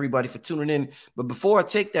to thank everybody for tuning in. But before I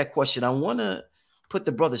take that question, I want to put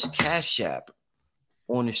the brother's Cash App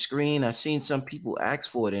on the screen. I've seen some people ask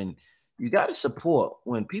for it, and you got to support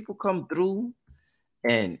when people come through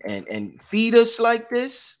and feed us like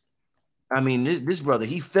this. I mean, this brother,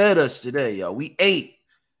 he fed us today, y'all. We ate.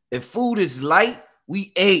 If food is light,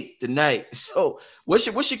 we ate tonight. So what's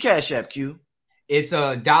your Cash App, Q? It's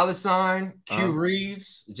a $ Q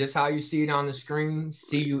Reaves, just how you see it on the screen.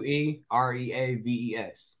 CUEREAVES.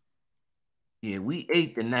 Yeah, we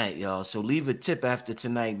ate tonight, y'all. So leave a tip after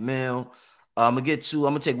tonight, mail. I'm gonna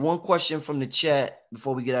take one question from the chat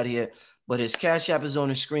before we get out of here. But his Cash App is on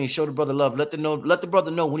the screen. Show the brother love. Let the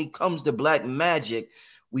brother know when he comes to Black Magic,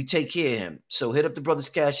 we take care of him. So hit up the brother's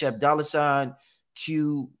Cash App, $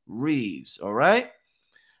 Q Reaves. All right.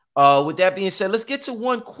 With that being said, let's get to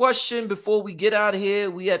one question before we get out of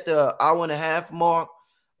here. We at the hour and a half mark.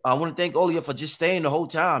 I want to thank all of you for just staying the whole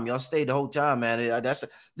time. Y'all stayed the whole time, man.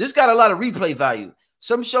 This got a lot of replay value.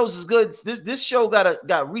 some shows is good. This show got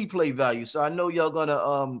replay value, so I know y'all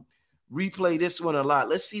gonna replay this one a lot.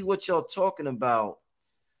 Let's see what y'all talking about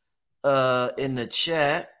in the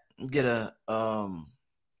chat. Get a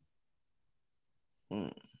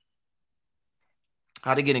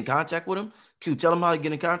how to get in contact with him. Q, tell him how to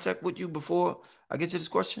get in contact with you before I get to this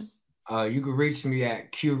question. You can reach me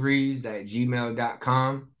at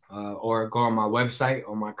qreaves@gmail.com or go on my website,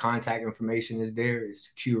 or my contact information is there.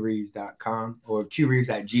 It's qreaves.com or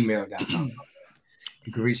qreaves@gmail.com.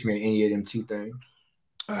 You can reach me at any of them two things.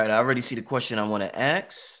 All right, I already see the question I want to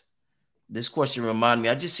ask. This question reminded me,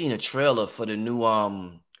 I just seen a trailer for the new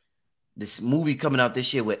this movie coming out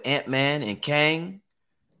this year with Ant-Man and Kang.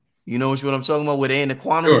 You know what I'm talking about? Where they in the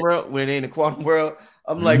quantum world,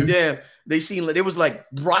 I'm like, damn, they seem like there was like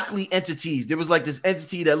broccoli entities. There was like this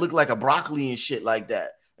entity that looked like a broccoli and shit like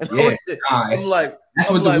that. And I'm like,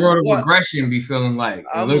 that's what the world of regression be feeling like.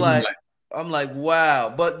 I'm like,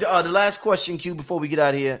 wow. But the last question, Q, before we get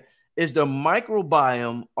out of here, is the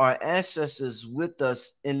microbiome our ancestors with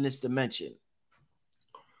us in this dimension?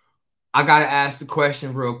 I gotta ask the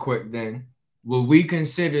question real quick then. Will we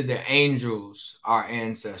consider the angels our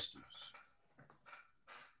ancestors?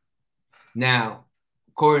 Now,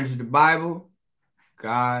 according to the Bible,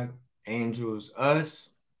 God, angels, us,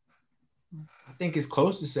 I think it's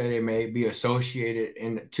close to say they may be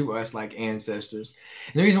associated to us like ancestors.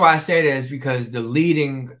 And the reason why I say that is because the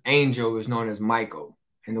leading angel is known as Michael,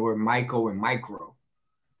 and the word Michael and micro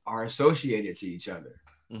are associated to each other.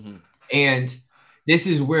 And this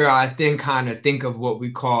is where I kind of think of what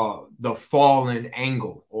we call the fallen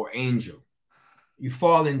angle or angel. You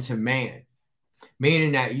fall into man,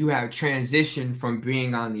 meaning that you have transitioned from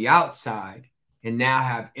being on the outside and now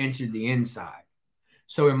have entered the inside.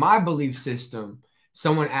 So in my belief system,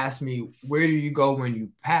 someone asked me, where do you go when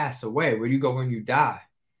you pass away? Where do you go when you die?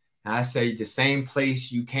 And I say, the same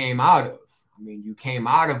place you came out of. I mean, you came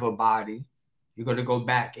out of a body, you're going to go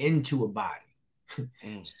back into a body.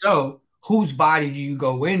 So whose body do you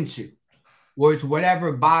go into? Well, it's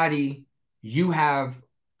whatever body you have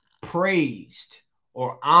praised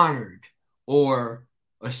or honored or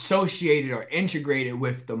associated or integrated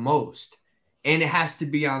with the most. And it has to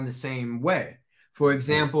be on the same way. For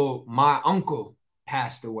example, my uncle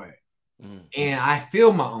passed away, and I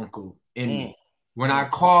feel my uncle in me. When I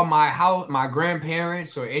call my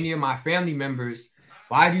grandparents or any of my family members,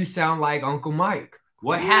 why do you sound like Uncle Mike?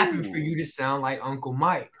 What happened for you to sound like Uncle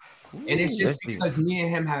Mike? And it's just because me and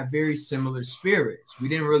him have very similar spirits. We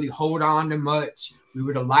didn't really hold on to much. We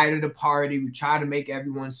were the light of the party. We try to make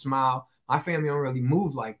everyone smile. My family don't really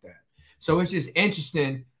move like that. So it's just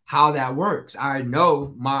interesting how that works. I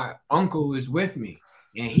know my uncle is with me,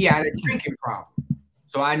 and he had a drinking problem.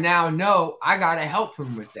 So I now know I got to help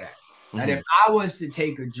him with that. That if I was to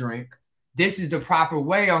take a drink, this is the proper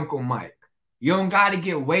way, Uncle Mike. You don't got to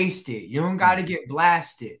get wasted. You don't got to get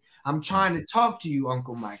blasted. I'm trying to talk to you,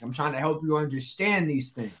 Uncle Mike. I'm trying to help you understand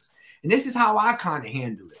these things. And this is how I kind of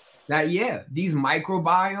handle it. That, yeah, these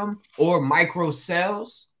microbiome or micro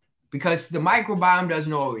cells, because the microbiome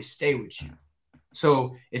doesn't always stay with you.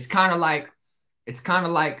 So it's kind of like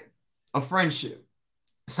a friendship.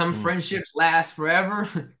 Some friendships last forever.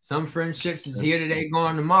 Some friendships is here today,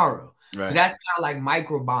 gone tomorrow. Right. So that's kind of like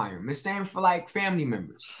microbiome. It's same for like family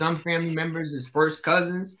members. Some family members is first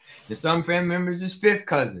cousins, and some family members is fifth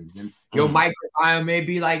cousins. And your microbiome may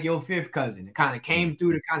be like your fifth cousin. It kind of came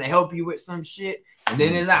through to kind of help you with some shit, and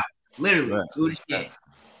then it's out. Literally, do the shit.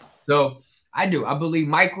 So I believe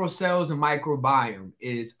microcells and microbiome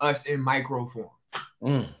is us in micro form.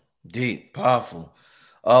 Deep, powerful.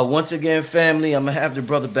 Once again, family, I'm gonna have the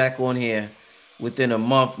brother back on here within a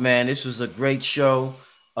month, man. This was a great show.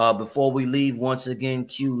 Before we leave, once again,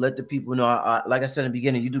 Q, let the people know. Like I said in the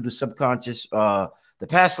beginning, you do the subconscious, the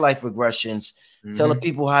past life regressions. Tell the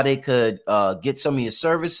people how they could get some of your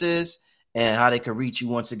services and how they could reach you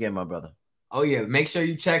once again, my brother. Oh yeah, make sure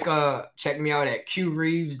you check me out at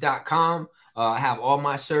qreaves.com. I have all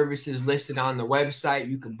my services listed on the website.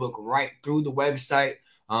 You can book right through the website.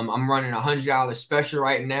 I'm running a $100 special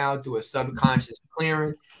right now through a subconscious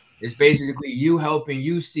clearing. It's basically you helping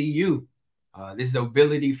you see you. This is the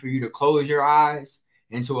ability for you to close your eyes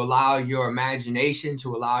and to allow your imagination,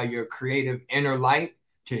 to allow your creative inner light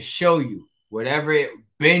to show you whatever it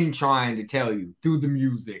been trying to tell you through the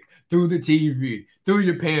music, through the TV, through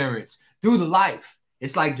your parents, through the life.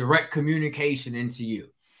 It's like direct communication into you.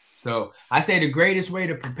 So I say the greatest way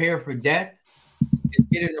to prepare for death is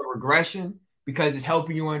getting a regression, because it's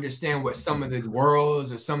helping you understand what some of the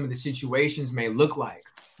worlds or some of the situations may look like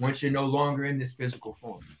once you're no longer in this physical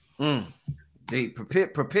form. They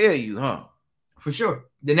prepare you, huh? For sure.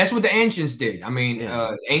 then that's what the ancients did. I mean,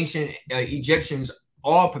 Yeah. ancient Egyptians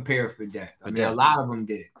all prepared for death. I mean, a lot of them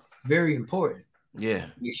did. It's very important. Yeah.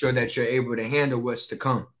 Make sure that you're able to handle what's to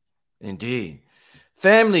come. Indeed.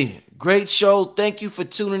 Family, great show. Thank you for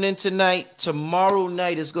tuning in tonight. Tomorrow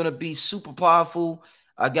night is going to be super powerful.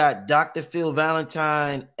 I got Dr. Phil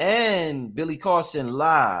Valentine and Billy Carson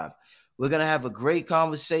live. We're going to have a great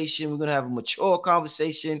conversation. We're going to have a mature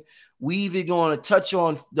conversation. We even going to touch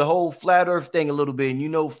on the whole flat earth thing a little bit. And you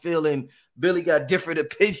know, Phil and Billy got different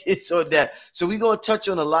opinions on that. So we're going to touch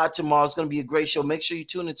on a lot tomorrow. It's going to be a great show. Make sure you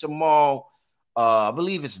tune in tomorrow. I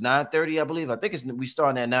believe it's 9:30. I think we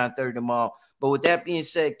starting at 9:30 tomorrow. But with that being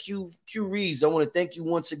said, Q Reaves, I want to thank you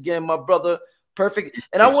once again, my brother. Perfect.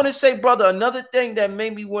 And I want to say, brother, another thing that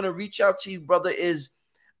made me want to reach out to you, brother, is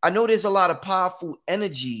I know there's a lot of powerful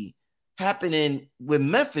energy happening with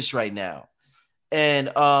Memphis right now. And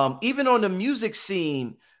even on the music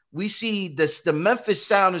scene, we see the Memphis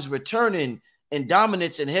sound is returning in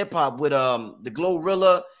dominance in hip hop with the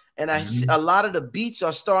Glorilla. And a lot of the beats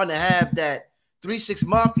are starting to have that 3 6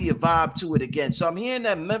 Mafia vibe to it again. So I'm hearing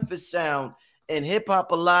that Memphis sound in hip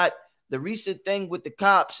hop a lot. The recent thing with the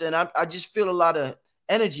cops, and I just feel a lot of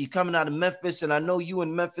energy coming out of Memphis. And I know you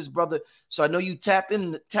in Memphis, brother. So I know you tapped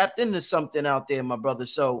into something out there, my brother.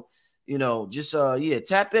 So, you know, just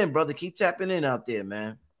tap in, brother. Keep tapping in out there,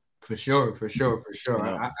 man. For sure. You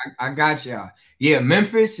know? I got y'all. Yeah,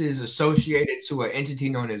 Memphis is associated to an entity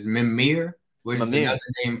known as Mimir, which is another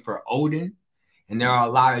name for Odin. And there are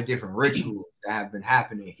a lot of different rituals that have been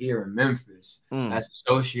happening here in Memphis that's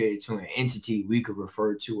associated to an entity we could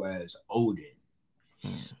refer to as Odin.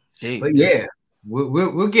 But yeah,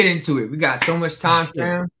 we'll get into it. We got so much time,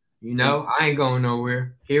 fam. You know, I ain't going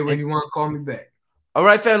nowhere. Here when you want to call me back. All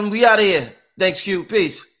right, fam. We out of here. Thanks, Q.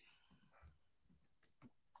 Peace.